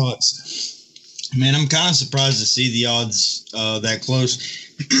 your thoughts? Man, I'm kind of surprised to see the odds that close.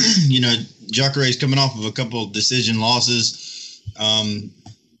 Jacare's coming off of a couple of decision losses.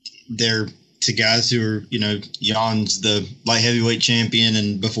 They're to guys who are, Jan's the light heavyweight champion,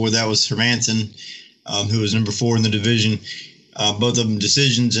 and before that was Hermanson, who was number 4 in the division. Both of them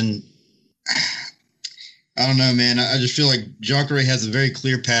decisions, and I don't know, man. I just feel like Jacare has a very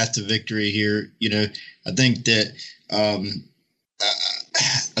clear path to victory here. I think that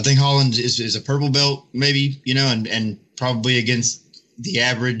I think Holland is a purple belt, maybe, and probably against the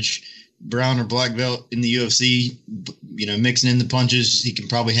average brown or black belt in the UFC, mixing in the punches, he can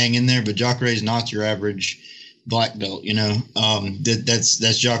probably hang in there. But Jacare is not your average black belt,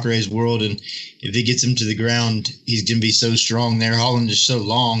 that's Jacare's world. And if he gets him to the ground, he's going to be so strong there. Holland is so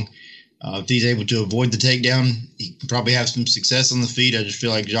long. If he's able to avoid the takedown, he can probably have some success on the feet. I just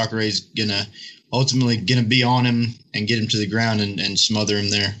feel like Jacare is ultimately going to be on him and get him to the ground and smother him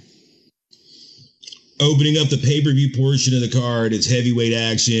there. Opening up the pay-per-view portion of the card, it's heavyweight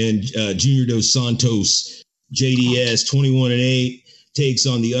action. Junior Dos Santos, JDS, 21-8, takes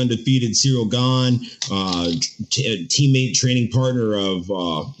on the undefeated Cyril Gane, teammate, training partner of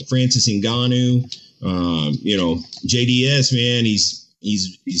Francis Ngannou. JDS, man,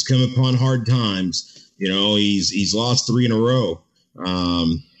 he's come upon hard times. He's lost 3 in a row.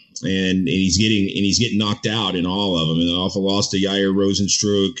 And he's getting knocked out in all of them. And off a loss to Yair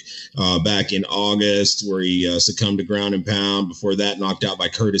Rozenstruik back in August, where he succumbed to ground and pound. Before that, knocked out by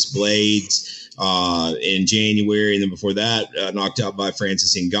Curtis Blades in January, and then before that, knocked out by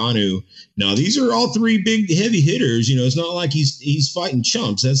Francis Ngannou. Now, these are all 3 big heavy hitters. It's not like he's fighting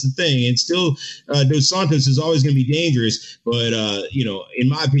chumps. That's the thing. And still, Dos Santos is always going to be dangerous. But in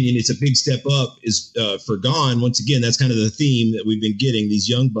my opinion, it's a big step up for Gane. Once again, that's kind of the theme that we've been getting. These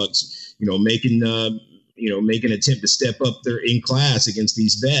young bucks, making an attempt to step up there in class against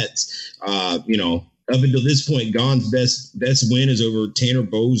these vets. Up until this point, Gane's best win is over Tanner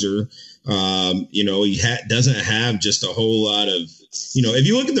Boser. He doesn't have just a whole lot of, if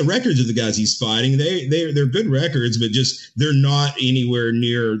you look at the records of the guys he's fighting, they're good records, but just they're not anywhere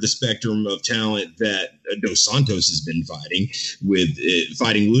near the spectrum of talent that Dos Santos has been fighting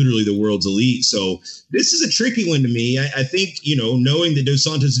literally the world's elite. So this is a tricky one to me. I think, knowing that Dos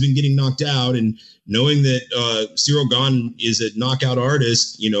Santos has been getting knocked out and knowing that Cyril Gane is a knockout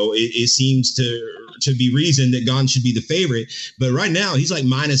artist, it seems to be reason that Gane should be the favorite. But right now he's like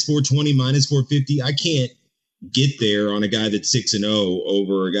minus 420, minus 450. I can't get there on a guy that's 6-0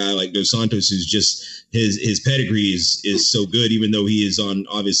 over a guy like Dos Santos, who's just his pedigree is so good, even though he is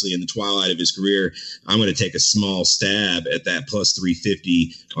obviously in the twilight of his career. I'm going to take a small stab at that plus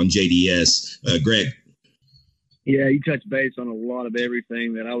 350 on JDS. Greg. Yeah, you touched base on a lot of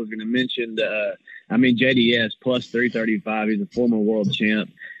everything that I was going to mention. JDS plus 335. He's a former world champ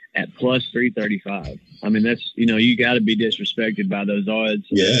at plus 335. That's, you got to be disrespected by those odds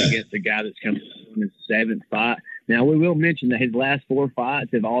against a guy that's coming in his 7th fight. Now, we will mention that his last 4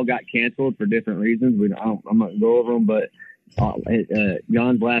 fights have all got canceled for different reasons. I'm not going to go over them, but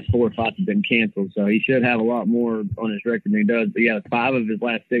Gane's last 4 fights have been canceled, so he should have a lot more on his record than he does. But, 5 of his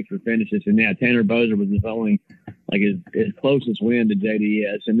last 6 were finishes. And, Tanner Boser was his only, his closest win to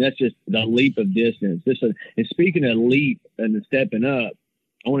JDS. And that's just the leap of distance. And speaking of leap and stepping up,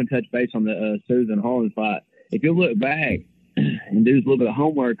 I want to touch base on the Susan Holland fight. If you look back and do a little bit of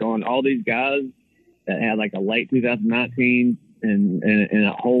homework on all these guys that had a late 2019 and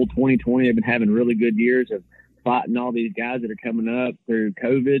a whole 2020 have been having really good years of fighting all these guys that are coming up through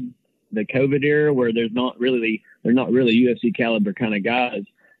the COVID era, where they're not really UFC caliber kind of guys.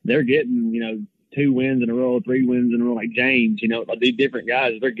 They're getting, 2 wins in a row, 3 wins in a row, like James, these different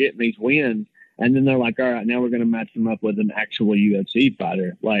guys, they're getting these wins. And then they're like, all right, now we're going to match them up with an actual UFC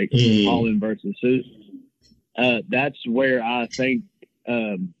fighter, like Holland versus Susan. That's where I think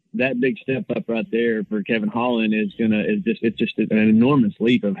that big step up right there for Kevin Holland is just an enormous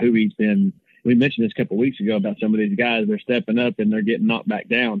leap of who he's been. We mentioned this a couple of weeks ago about some of these guys. They're stepping up and they're getting knocked back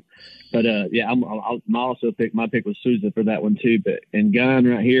down. But I'll also pick my pick was Souza for that one too. But and Gane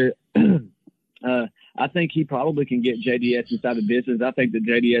right here, I think he probably can get JDS inside the distance. I think that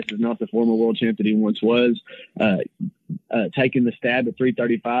JDS is not the former world champ that he once was. Taking the stab at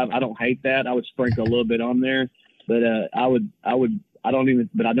 335, I don't hate that. I would sprinkle a little bit on there, but I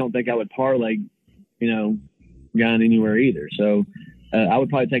don't think I would parlay, Gane anywhere either. So I would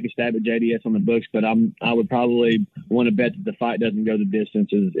probably take a stab at JDS on the books, but I would probably want to bet that the fight doesn't go the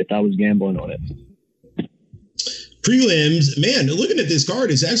distance if I was gambling on it. Prelims, man, looking at this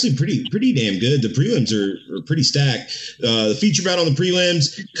card, it's actually pretty damn good. The prelims are pretty stacked. The feature bout on the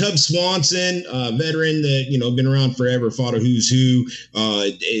prelims, Cub Swanson, veteran that, been around forever, fought a who's who,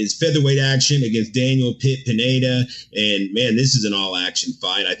 is featherweight action against Daniel Pineda. And, man, this is an all-action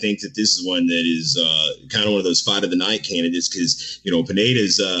fight. I think that this is one that is kind of one of those fight of the night candidates because,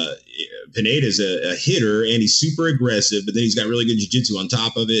 Pineda's a hitter and he's super aggressive, but then he's got really good jiu-jitsu on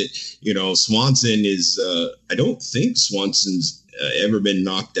top of it. Swanson is I don't think Swanson's ever been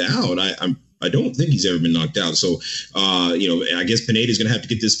knocked out. I don't think he's ever been knocked out. So, I guess Pineda's going to have to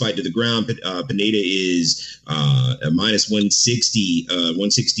get this fight to the ground. Pineda is a minus 160,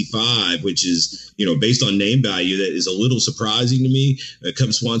 165, which is, based on name value, that is a little surprising to me.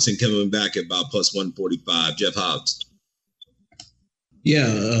 Cub Swanson coming back at about plus 145. Jeff Hobbs. Yeah,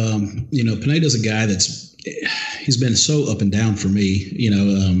 Pineda's a guy he's been so up and down for me. He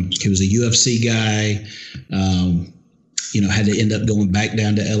was a UFC guy. Had to end up going back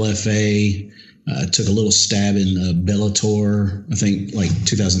down to LFA. Took a little stab in Bellator, I think like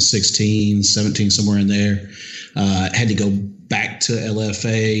 2016, 17, somewhere in there. Had to go back to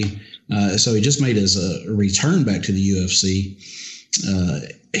LFA. So he just made his return back to the UFC.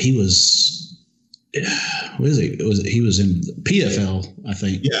 He was, he was in PFL, I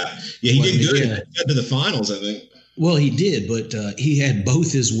think. Yeah, he did good. He got to the finals, I think. Well, he did, but he had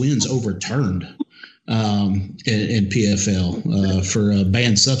both his wins overturned in PFL for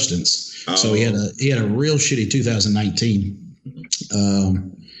banned substance. Oh. So he had a real shitty 2019.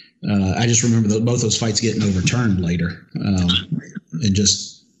 I just remember both those fights getting overturned later, and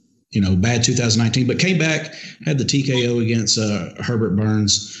just bad 2019. But came back, had the TKO against Herbert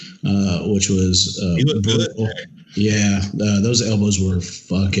Burns, which was brutal. Yeah, those elbows were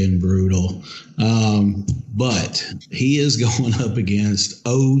fucking brutal. But he is going up against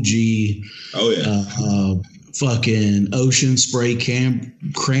OG. Oh yeah. Fucking ocean spray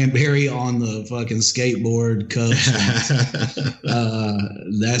cranberry on the fucking skateboard cups.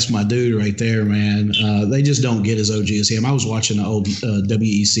 That's my dude right there, man. They just don't get as OG as him. I was watching an old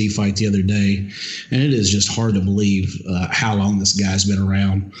WEC fight the other day, and it is just hard to believe how long this guy's been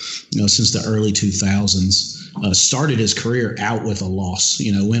around. Since the early 2000s. Started his career out with a loss.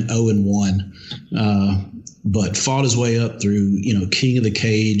 Went 0-1, but fought his way up through. King of the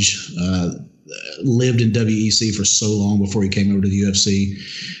Cage. Lived in WEC for so long before he came over to the UFC,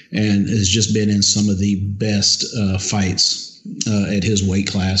 and has just been in some of the best fights at his weight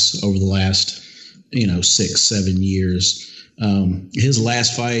class over the last 6-7 years. His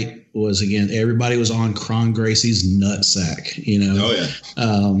last fight was against, everybody was on Kron Gracie's nutsack. Oh yeah.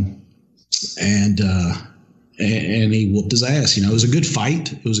 And he whooped his ass. It was a good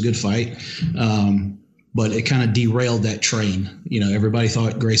fight. But it kind of derailed that train. Everybody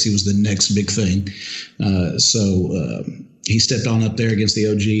thought Gracie was the next big thing. So he stepped on up there against the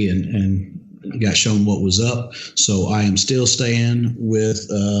OG and got shown what was up. So I am still staying with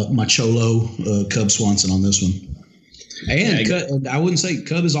my Cholo, Cub Swanson on this one. And I wouldn't say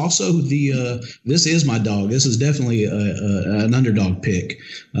Cub is also this is my dog. This is definitely an underdog pick.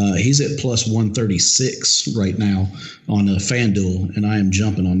 He's at plus 136 right now on FanDuel, and I am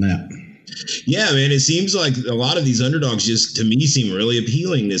jumping on that. Yeah, man, it seems like a lot of these underdogs just, to me, seem really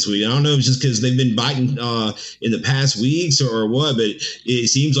appealing this week. I don't know if it's just because they've been biting in the past weeks or what, but it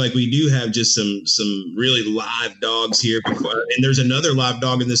seems like we do have just some really live dogs here. And there's another live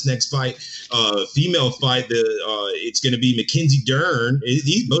dog in this next fight, female fight. It's going to be Mackenzie Dern.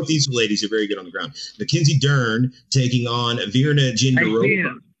 Both these ladies are very good on the ground. Mackenzie Dern taking on Virna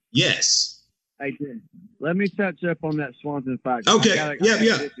Jindarova. Yes. Hey, Tim, let me touch up on that Swanson fight. Okay. Yeah. You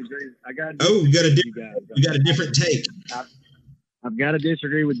got a different take. I've got to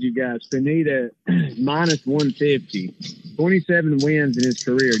disagree with you guys. Pineda minus 150, 27 wins in his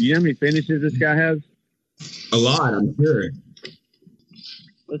career. Do you know how many finishes this guy has? A lot, I'm sure.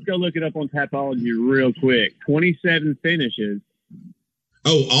 Let's go look it up on Tapology real quick. 27 finishes.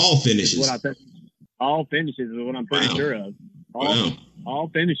 Oh, all finishes. All finishes is what I'm pretty sure of. All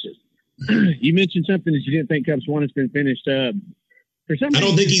finishes. You mentioned something that you didn't think Cub Swanson's been finished. For some reason, I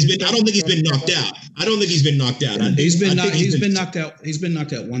don't think he's been knocked out. He's been knocked out. He's been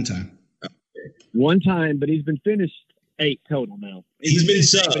knocked out one time. One time, but he's been finished 8 total now. He's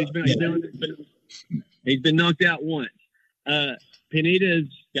been knocked out once. Pineda's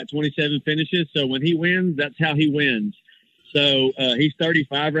got 27 finishes, so when he wins, that's how he wins. So he's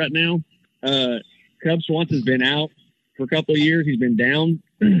 35 right now. Cub Swanson's been out for a couple of years. He's been down.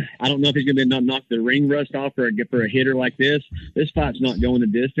 I don't know if he's going to knock the ring rust off for a hitter like this. This fight's not going the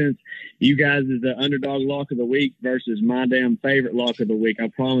distance. You guys is the underdog lock of the week versus my damn favorite lock of the week. I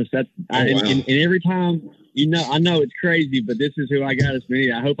promise that. And every time, I know it's crazy, but this is who I got as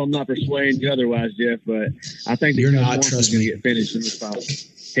me. I hope I'm not persuading you otherwise, Jeff, but I think you're not. Trust me, going to get finished in this fight.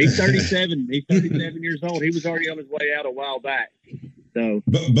 He's 37. He's 37 years old. He was already on his way out a while back. So,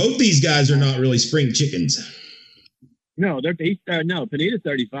 but both these guys are not really spring chickens. No, Pineda's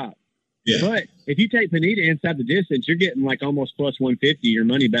 35. Yeah. But if you take Pineda inside the distance, you're getting like almost plus 150 your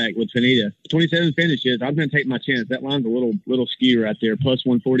money back with Pineda. 27 finishes. I'm going to take my chance. That line's a little skew right there. Plus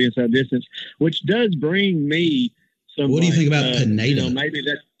 140 inside distance, which does bring me What do you think about Pineda? Maybe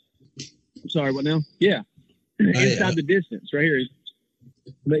that. I'm sorry, what now? Yeah. Inside the distance right here.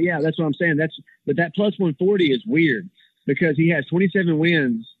 But yeah, that's what I'm saying. But that plus 140 is weird because he has 27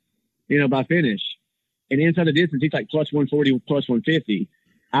 wins, by finish. And inside the distance, he's like plus 140, plus 150.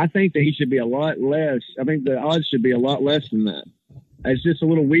 I think that he should be a lot less. I think the odds should be a lot less than that. It's just a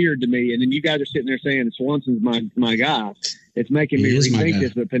little weird to me. And then you guys are sitting there saying Swanson's my guy. It's making me rethink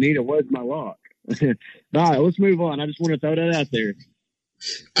this, but Pineda was my lock. All right, let's move on. I just want to throw that out there.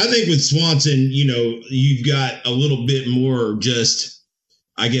 I think with Swanson, you've got a little bit more just,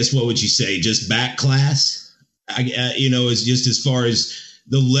 I guess, what would you say, just back class? It's just as far as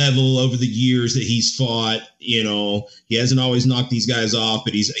the level over the years that he's fought. He hasn't always knocked these guys off,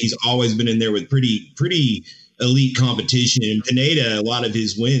 but he's always been in there with pretty elite competition. And Pineda, a lot of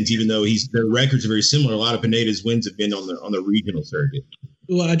his wins, even though their records are very similar, a lot of Pineda's wins have been on the regional circuit.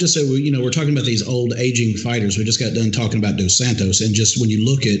 Well, I just said, we're talking about these old aging fighters. We just got done talking about Dos Santos. And just when you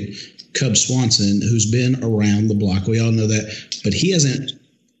look at Cub Swanson, who's been around the block, we all know that, but he hasn't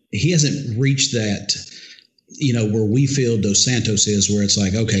reached that, where we feel Dos Santos is, where it's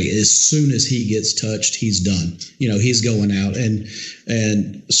like, okay, as soon as he gets touched, he's done. He's going out. And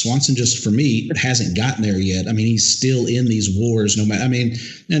Swanson, just for me, hasn't gotten there yet. I mean, he's still in these wars, and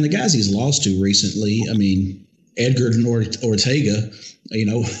the guys he's lost to recently, Edgar and Ortega,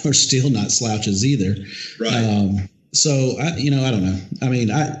 are still not slouches either. Right. So I don't know. I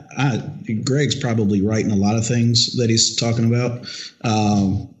mean, Greg's probably right in a lot of things that he's talking about.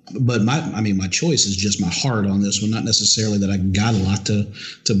 But my choice is just my heart on this one, not necessarily that I got a lot to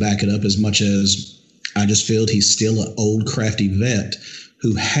back it up, as much as I just feel he's still an old crafty vet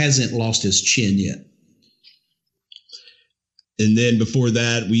who hasn't lost his chin yet. And then before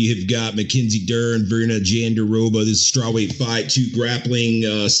that, we have got Mackenzie Dern, Verna Jandiroba. This is strawweight fight. Two grappling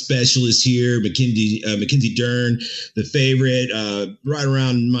specialists here. Mackenzie Dern, the favorite, right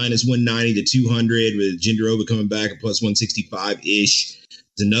around minus 190 to 200, with Jandiroba coming back at plus 165-ish.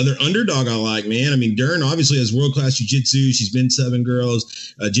 It's another underdog I like, man. I mean, Dern obviously has world-class jiu-jitsu. She's been subbing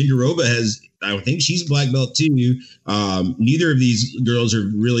girls. Jandiroba I think she's a black belt too. Neither of these girls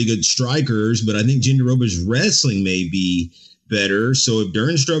are really good strikers, but I think Jandiroba's wrestling may be better. So if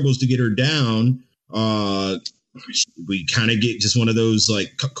Dern struggles to get her down, we kind of get just one of those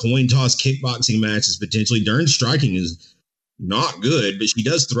like coin toss kickboxing matches potentially. Dern's striking is not good, but she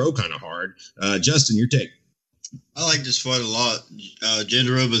does throw kind of hard. Justin, your take. I like this fight a lot.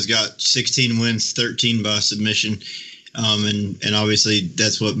 Jandiroba's got 16 wins, 13 by submission. And obviously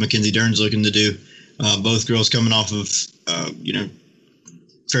that's what Mackenzie Dern's looking to do. Both girls coming off of,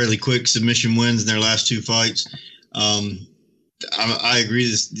 fairly quick submission wins in their last two fights. I agree.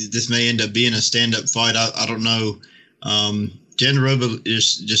 This may end up being a stand-up fight. I don't know. Jandiroba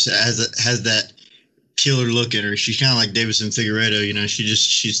just has that killer look in her. She's kind of like Davison Figueiredo.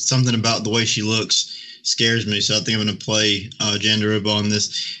 She's something about the way she looks scares me. So I think I'm going to play Jandiroba on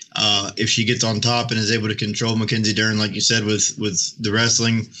this. If she gets on top and is able to control Mackenzie Dern, like you said, with the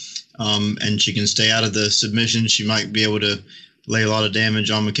wrestling, and she can stay out of the submission, she might be able to lay a lot of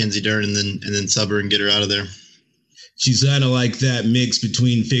damage on Mackenzie Dern and then sub her and get her out of there. She's kind of like that mix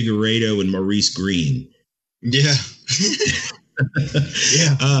between Figueiredo and Maurice Green. Yeah.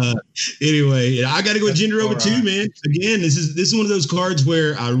 Yeah. Anyway, I got to go with Jandiroba too, man. Again, this is one of those cards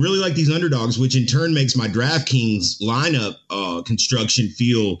where I really like these underdogs, which in turn makes my DraftKings lineup construction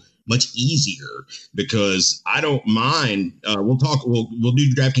feel much easier, because I don't mind. We'll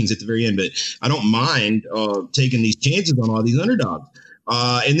do DraftKings at the very end, but I don't mind taking these chances on all these underdogs.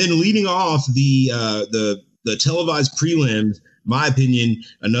 And then leading off the televised prelims, my opinion,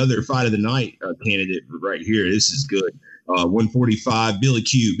 another fight of the night candidate right here. This is good. 145, Billy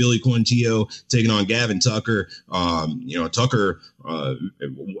Quarantillo taking on Gavin Tucker. Tucker,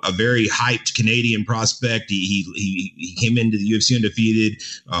 a very hyped Canadian prospect. He came into the UFC undefeated.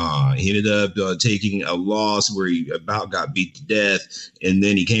 He ended up taking a loss where he about got beat to death, and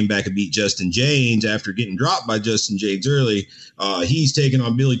then he came back and beat Justin James after getting dropped by Justin James early. He's taking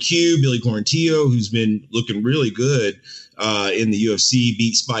on Billy Quarantillo, who's been looking really good in the UFC,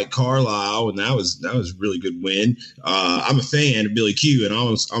 beat Spike Carlisle, and that was a really good win. I'm a fan of Billy Q, and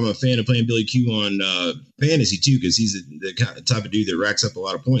I'm a fan of playing Billy Q on fantasy too, because he's the type of dude that racks up a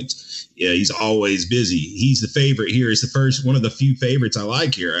lot of points. Yeah, he's always busy. He's the favorite here. He's one of the few favorites I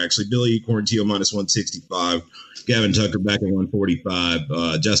like here, actually. Billy Quarantillo minus 165, Gavin Tucker back at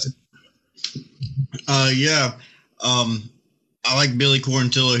 145. Justin. Yeah. I like Billy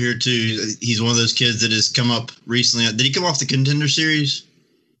Quarantillo here too. He's one of those kids that has come up recently. Did he come off the Contender Series?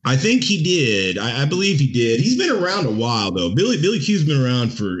 I think he did. I believe he did. He's been around a while though. Billy Q's been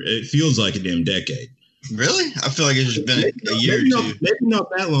around for, it feels like, a damn decade. Really? I feel like it's just been a year or two. Maybe not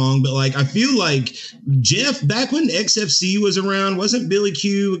that long, but like I feel like Jeff, back when XFC was around, wasn't Billy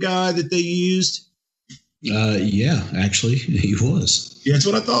Q a guy that they used? Yeah, actually, he was. Yeah, that's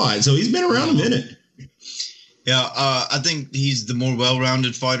what I thought. So he's been around a minute. Yeah, I think he's the more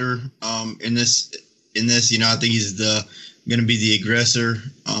well-rounded fighter in this. I think he's going to be the aggressor,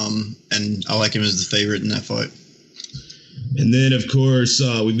 and I like him as the favorite in that fight. And then, of course,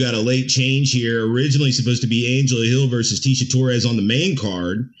 we've got a late change here. Originally supposed to be Angela Hill versus Tisha Torres on the main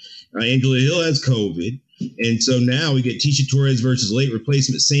card. Angela Hill has COVID. And so now we get Tisha Torres versus late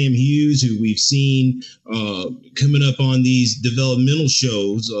replacement Sam Hughes, who we've seen coming up on these developmental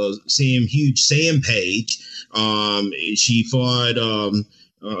shows. Sam Page. She fought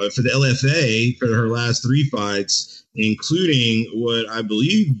for the LFA for her last 3 fights, including what I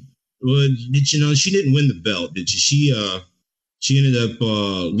believe. She didn't win the belt, did she? She ended up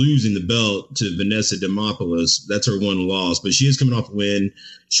losing the belt to Vanessa Demopoulos. That's her one loss, but she is coming off a win.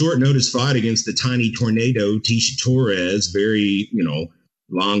 Short notice fight against the tiny tornado, Tisha Torres. Very,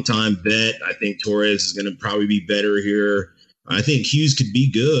 long time vet. I think Torres is going to probably be better here. I think Hughes could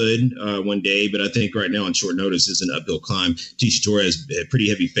be good one day, but I think right now on short notice is an uphill climb. Tisha Torres, a pretty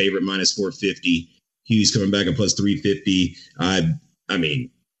heavy favorite, minus 450. Hughes coming back at plus 350. I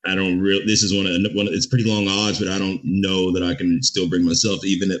mean, I don't really. This is one of it's pretty long odds, but I don't know that I can still bring myself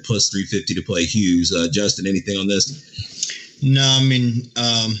even at plus 350 to play Hughes. Justin, anything on this? No, I mean,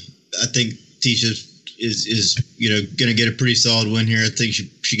 I think Tisha is going to get a pretty solid win here. I think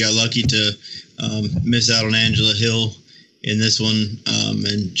she got lucky to miss out on Angela Hill in this one,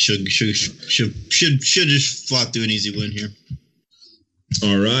 and should just fly through an easy win here.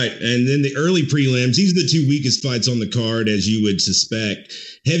 All right. And then the early prelims, these are the 2 weakest fights on the card, as you would suspect.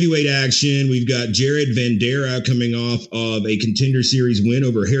 Heavyweight action, we've got Jared Vanderaa coming off of a Contender Series win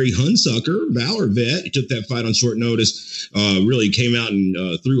over Harry Hunsucker, Valor vet. He took that fight on short notice, really came out and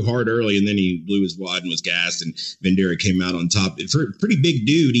threw hard early, and then he blew his wad and was gassed, and Vanderaa came out on top. For a pretty big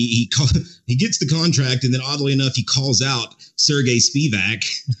dude, he gets the contract, and then oddly enough, he calls out Sergey Spivak,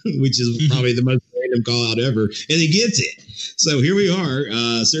 which is probably the most random call out ever, and he gets it. So here we are,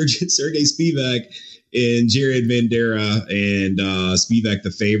 Sergey Spivak and Jared Vanderaa, and Spivak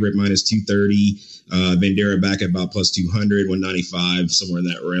the favorite, minus 230. Vanderaa back at about plus 200, 195, somewhere in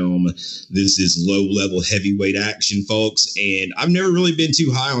that realm. This is low-level heavyweight action, folks, and I've never really been too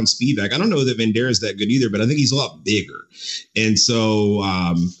high on Spivak. I don't know that Vanderaa is that good either, but I think he's a lot bigger. And so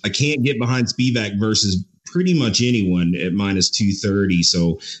I can't get behind Spivak versus pretty much anyone at minus 230.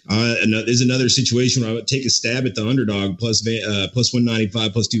 So there's another situation where I would take a stab at the underdog, plus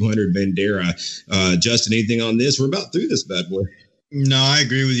 195, plus 200 Vanderaa. Justin, anything on this? We're about through this bad boy. No, I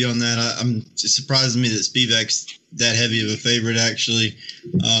agree with you on that. It surprises me that Spivak's that heavy of a favorite, actually.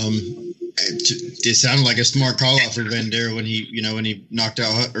 It sounded like a smart call out for Vanderaa when he knocked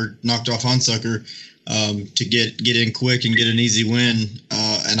off Hunsucker to get in quick and get an easy win.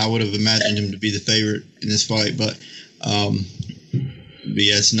 And I would have imagined him to be the favorite in this fight, but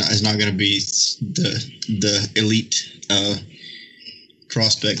yeah, it's not going to be the elite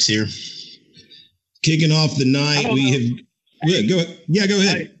prospects here. Kicking off the night, we have. Yeah, go ahead. Yeah, go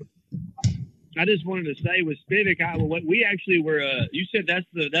ahead. I just wanted to say with Spivak, we actually were. You said that's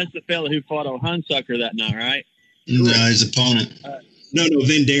the fella who fought on Hunsucker that night, right? No, his opponent. No,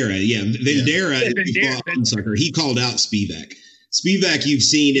 Vanderaa. Yeah, Vanderaa fought Hunsucker. He called out Spivak. Spivak, you've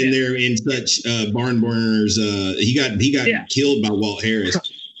seen in there in such barn burners. He got killed by Walt Harris.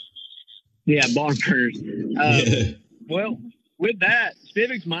 Yeah, barn burners. Well, with that,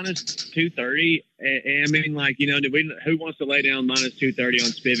 Spivak's minus 230. And I mean, like, who wants to lay down minus 230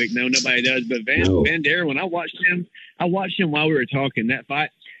 on Spivak? No, nobody does. But Vanderaa, when I watched him while we were talking that fight.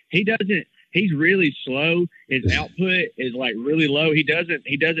 He's really slow. His output is like really low. He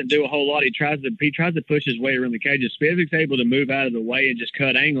doesn't do a whole lot. He tries to push his way around the cage. If Spivak's able to move out of the way and just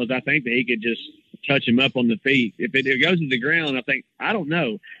cut angles, I think that he could just touch him up on the feet. If it goes to the ground, I don't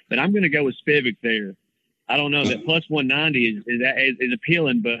know, but I'm going to go with Spivak there. I don't know that plus 190 is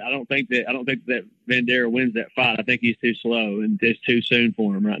appealing, but I don't think that Vanderaa wins that fight. I think he's too slow and it's too soon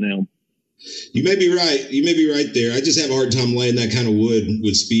for him right now. You may be right. You may be right there. I just have a hard time laying that kind of wood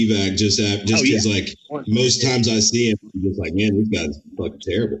with Spivak. Just because, like, most times I see him, I'm just like, man, this guy's fucking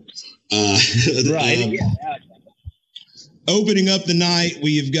terrible. Right. Opening up the night,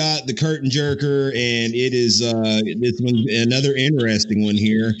 we've got the curtain jerker, and it is this one another interesting one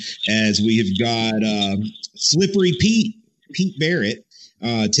here, as we have got Slippery Pete Barrett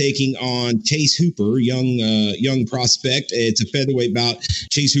taking on Chase Hooper, young prospect. It's a featherweight bout.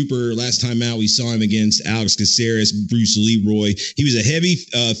 Chase Hooper, last time out, we saw him against Alex Caceres, Bruce Leroy. He was a heavy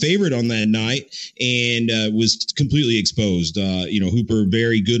favorite on that night and was completely exposed. Hooper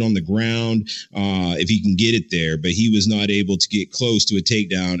very good on the ground if he can get it there, but he was not able to get close to a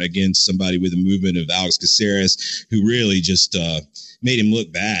takedown against somebody with the movement of Alex Caceres, who really just made him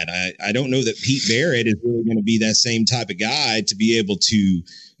look bad. I don't know that Pete Barrett is really going to be that same type of guy to be able to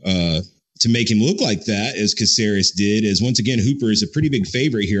make him look like that as Caceres did. As once again, Hooper is a pretty big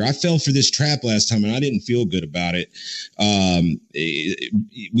favorite here. I fell for this trap last time and I didn't feel good about it.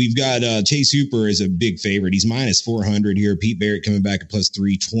 We've got Chase Hooper as a big favorite. He's minus 400 here. Pete Barrett coming back at plus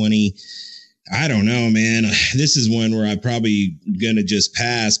 320. I don't know, man. This is one where I'm probably going to just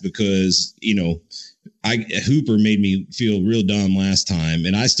pass because, Hooper made me feel real dumb last time,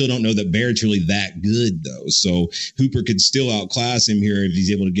 and I still don't know that Barrett's really that good, though. So Hooper could still outclass him here if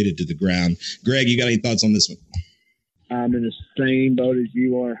he's able to get it to the ground. Greg, you got any thoughts on this one? I'm in the same boat as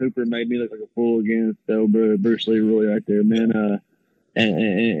you are. Hooper made me look like a fool against Bruce Leroy right there, man.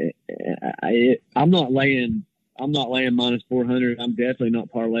 I'm not laying minus 400. I'm definitely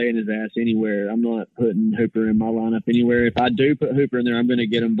not parlaying his ass anywhere. I'm not putting Hooper in my lineup anywhere. If I do put Hooper in there, I'm going to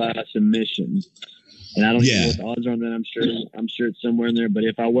get him by submission. And I don't know what the odds are on that. I'm sure it's somewhere in there. But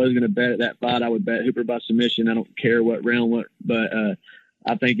if I was going to bet at that fight, I would bet Hooper by submission. I don't care what round, but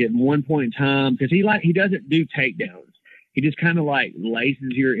I think at one point in time, because he doesn't do takedowns. He just kind of like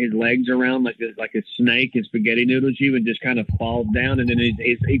laces his legs around like a snake and spaghetti noodles you and just kind of falls down. And then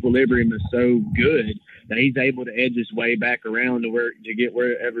his equilibrium is so good that he's able to edge his way back around to get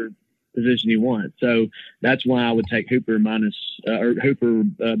wherever position he wants. So that's why I would take Hooper by submission.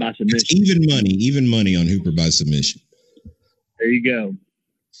 It's even money on Hooper by submission. There you go.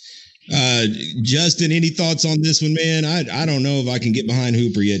 Justin, any thoughts on this one, man? I don't know if I can get behind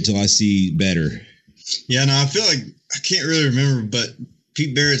Hooper yet till I see better. Yeah, no, I feel like I can't really remember, but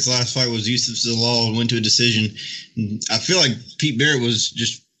Pete Barrett's last fight was Yusuf Zalal and went to a decision. I feel like Pete Barrett was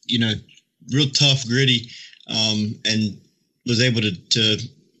just, real tough, gritty, and was able to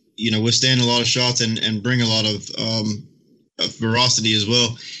withstand a lot of shots and bring a lot of ferocity as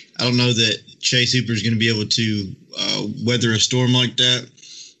well. I don't know that Chase Hooper is going to be able to weather a storm like that.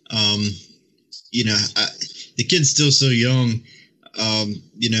 The kid's still so young.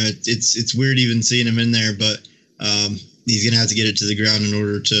 It's weird even seeing him in there, but he's going to have to get it to the ground in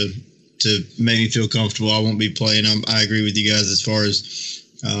order to make me feel comfortable. I won't be playing him. I agree with you guys as far as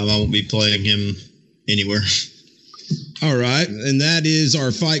I won't be playing him anywhere. All right, and that is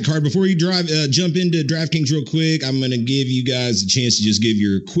our fight card. Before you jump into DraftKings real quick, I'm going to give you guys a chance to just give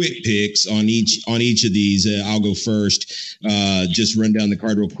your quick picks on each of these. I'll go first. Just run down the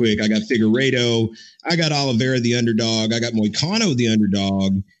card real quick. I got Figueiredo. I got Oliveira, the underdog. I got Moicano, the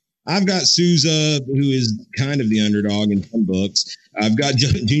underdog. I've got Souza, who is kind of the underdog in some books. I've got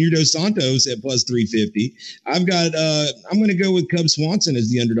Junior Dos Santos at plus 350. I'm going to go with Cub Swanson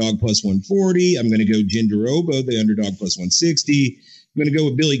as the underdog plus 140. I'm going to go Genderobo, the underdog plus 160. I'm going to go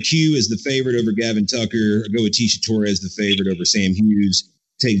with Billy Q as the favorite over Gavin Tucker. I'll go with Tisha Torres, the favorite over Sam Hughes.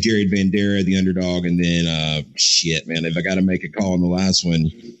 Take Jared Vandera, the underdog. And then, if I got to make a call on the last one,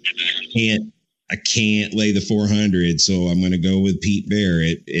 I can't lay the 400, so I'm going to go with Pete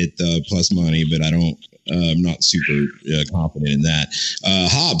Barrett at plus money, but I'm not super confident in that.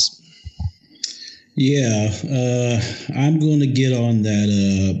 Hobbs. Yeah, I'm going to get on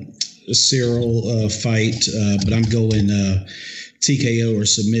that Cyril fight, but I'm going TKO or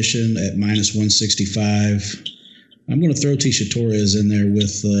submission at minus 165. I'm going to throw Tisha Torres in there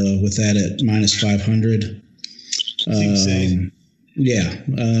with that at minus 500. Yeah.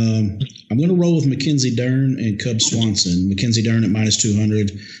 I'm going to roll with Mackenzie Dern and Cub Swanson. Mackenzie Dern at minus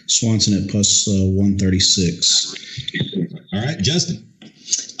 200, Swanson at plus 136. All right, Justin.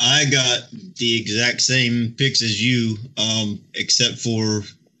 I got the exact same picks as you, except for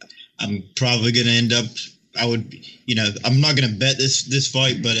I'm probably going to end up – I'm not going to bet this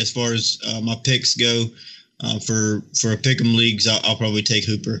fight, but as far as my picks go for a pick'em leagues, I'll probably take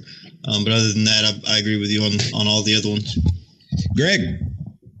Hooper. But other than that, I agree with you on all the other ones. Greg.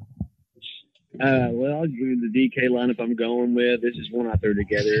 I'll give you the DK lineup I'm going with. This is one I threw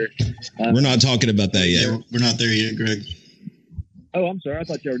together. We're not talking about that yet. Yeah, we're not there yet, Greg. Oh, I'm sorry. I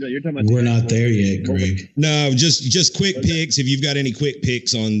thought you were doing. You're talking about. We're not there yet, Greg. No, just quick picks. If you've got any quick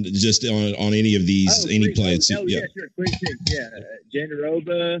picks on any of these, any plays. Sure. Quick picks. Yeah,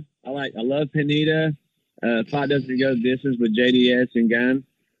 Jandaroba. I love Pineda. Fight doesn't go distance with JDS and Gunn.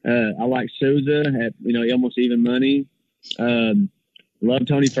 I like Souza at almost even money. Love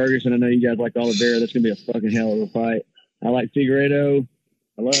Tony Ferguson. I know you guys like Oliveira. That's gonna be a fucking hell of a fight. I like Figueiredo.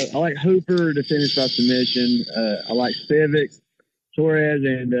 I like Hooper to finish by submission. I like Spivak, Torres,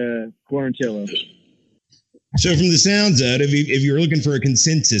 and Quarantillo. So from the sounds of it, if you're looking for a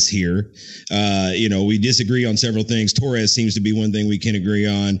consensus here, we disagree on several things. Torres seems to be one thing we can agree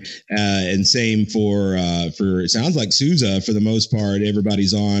on, and same for it sounds like Souza for the most part.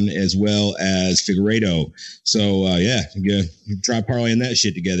 Everybody's on, as well as Figueiredo. So try parlaying that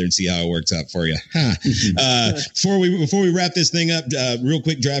shit together and see how it works out for you. Before we wrap this thing up, real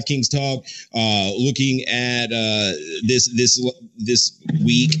quick DraftKings talk. Looking at this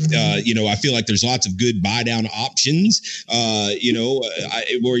week, I feel like there's lots of good buy down options,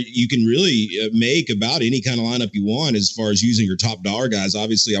 where you can really make about any kind of lineup you want as far as using your top dollar guys.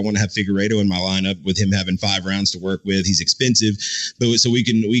 Obviously, I want to have Figueiredo in my lineup with him having 5 rounds to work with. He's expensive, but so we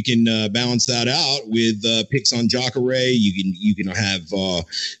can balance that out with picks on Jacare. You can have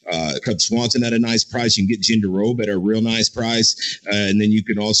Cub Swanson at a nice price. You can get Genderobe at a real nice price, and then you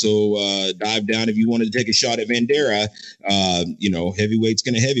can also dive down if you wanted to take a shot at Vandera. Heavyweight's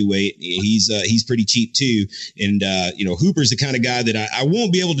going to heavyweight. He's pretty cheap too. And, Hooper's the kind of guy that I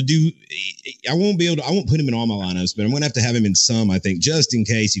won't be able to do. I won't put him in all my lineups, but I'm going to have him in some, I think, just in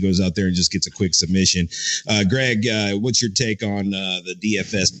case he goes out there and just gets a quick submission. Greg, what's your take on the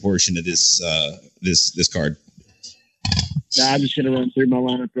DFS portion of this card? I'm just going to run through my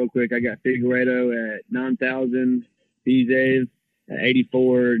lineup real quick. I got Figueiredo at 9,000, Pizes at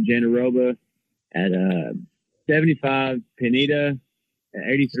 84, Jandaroba at 75, Pineda at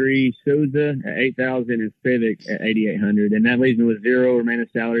 83, Souza at 8,000, and Spivak at 8,800. And that leaves me with 0 remaining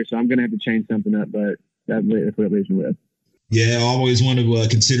salary, so I'm going to have to change something up, but that's what it leaves me with. Yeah, I always want to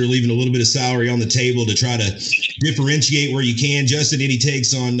consider leaving a little bit of salary on the table to try to differentiate where you can. Justin, any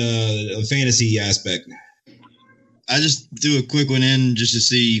takes on a fantasy aspect? I just threw a quick one in just to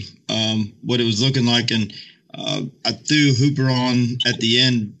see what it was looking like, and I threw Hooper on at the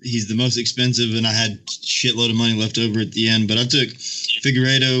end. He's the most expensive, and I had a shitload of money left over at the end. But I took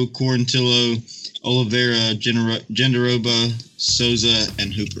Figueiredo, Quarantillo, Oliveira, Genderoba, Souza,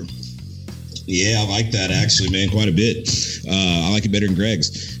 and Hooper. Yeah, I like that actually, man, quite a bit. I like it better than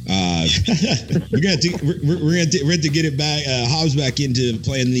Greg's. We're gonna have to get it back, Hobbs back into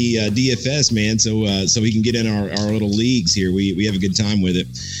playing the DFS, man, so he can get in our little leagues here. We have a good time with it,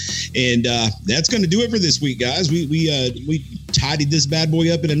 and that's going to do it for this week, guys. We tidied this bad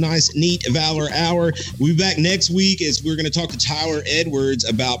boy up in a nice, neat Valor Hour. We'll be back next week as we're going to talk to Tyler Edwards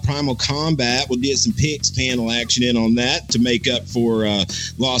about Primal Combat. We'll get some picks panel action in on that to make up for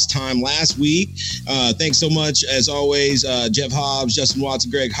lost time last week. Thanks so much, as always, Jeff Hobbs, Justin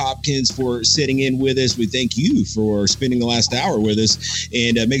Watson, Greg Hopkins for sitting in with us. We thank you for spending the last hour with us,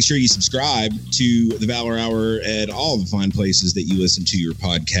 and make sure you subscribe to the Valor Hour at all the fine places that you listen to your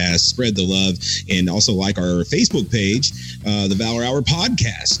podcast. Spread the love, and also like our Facebook page, the Valor Hour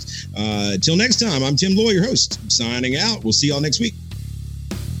Podcast. Till next time, I'm Tim Loy, your host, signing out. We'll see y'all next week.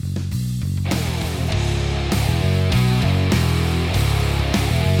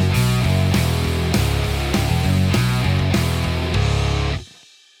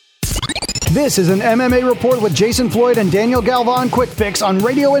 This is an MMA Report with Jason Floyd and Daniel Galvan Quick Fix on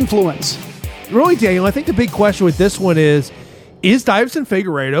Radio Influence. Really, Daniel, I think the big question with this one is Deiveson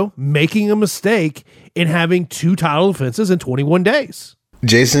Figueiredo making a mistake in having 2 title defenses in 21 days?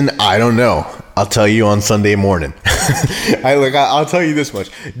 Jason, I don't know. I'll tell you on Sunday morning. I'll tell you this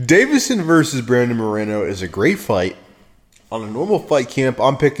much. Deiveson versus Brandon Moreno is a great fight. On a normal fight camp,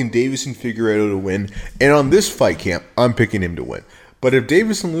 I'm picking Deiveson Figueiredo to win. And on this fight camp, I'm picking him to win. But if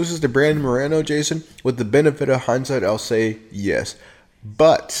Deiveson loses to Brandon Moreno, Jason, with the benefit of hindsight, I'll say yes.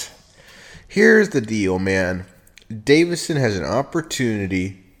 But here's the deal, man. Deiveson has an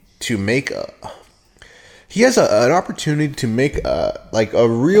opportunity to make a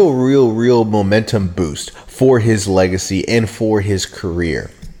real momentum boost for his legacy and for his career.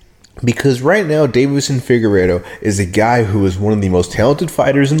 Because right now, Deiveson Figueiredo is a guy who is one of the most talented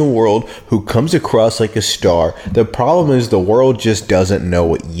fighters in the world, who comes across like a star. The problem is the world just doesn't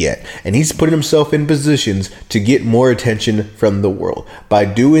know it yet. And he's putting himself in positions to get more attention from the world. By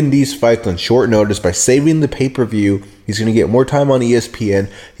doing these fights on short notice, by saving the pay-per-view, he's going to get more time on ESPN.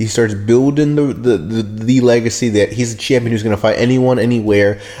 He starts building the legacy that he's a champion who's going to fight anyone,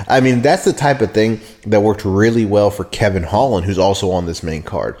 anywhere. I mean, that's the type of thing that worked really well for Kevin Holland, who's also on this main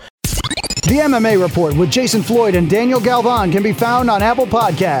card. The MMA Report with Jason Floyd and Daniel Galvan can be found on Apple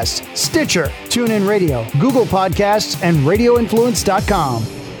Podcasts, Stitcher, TuneIn Radio, Google Podcasts, and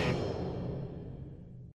RadioInfluence.com.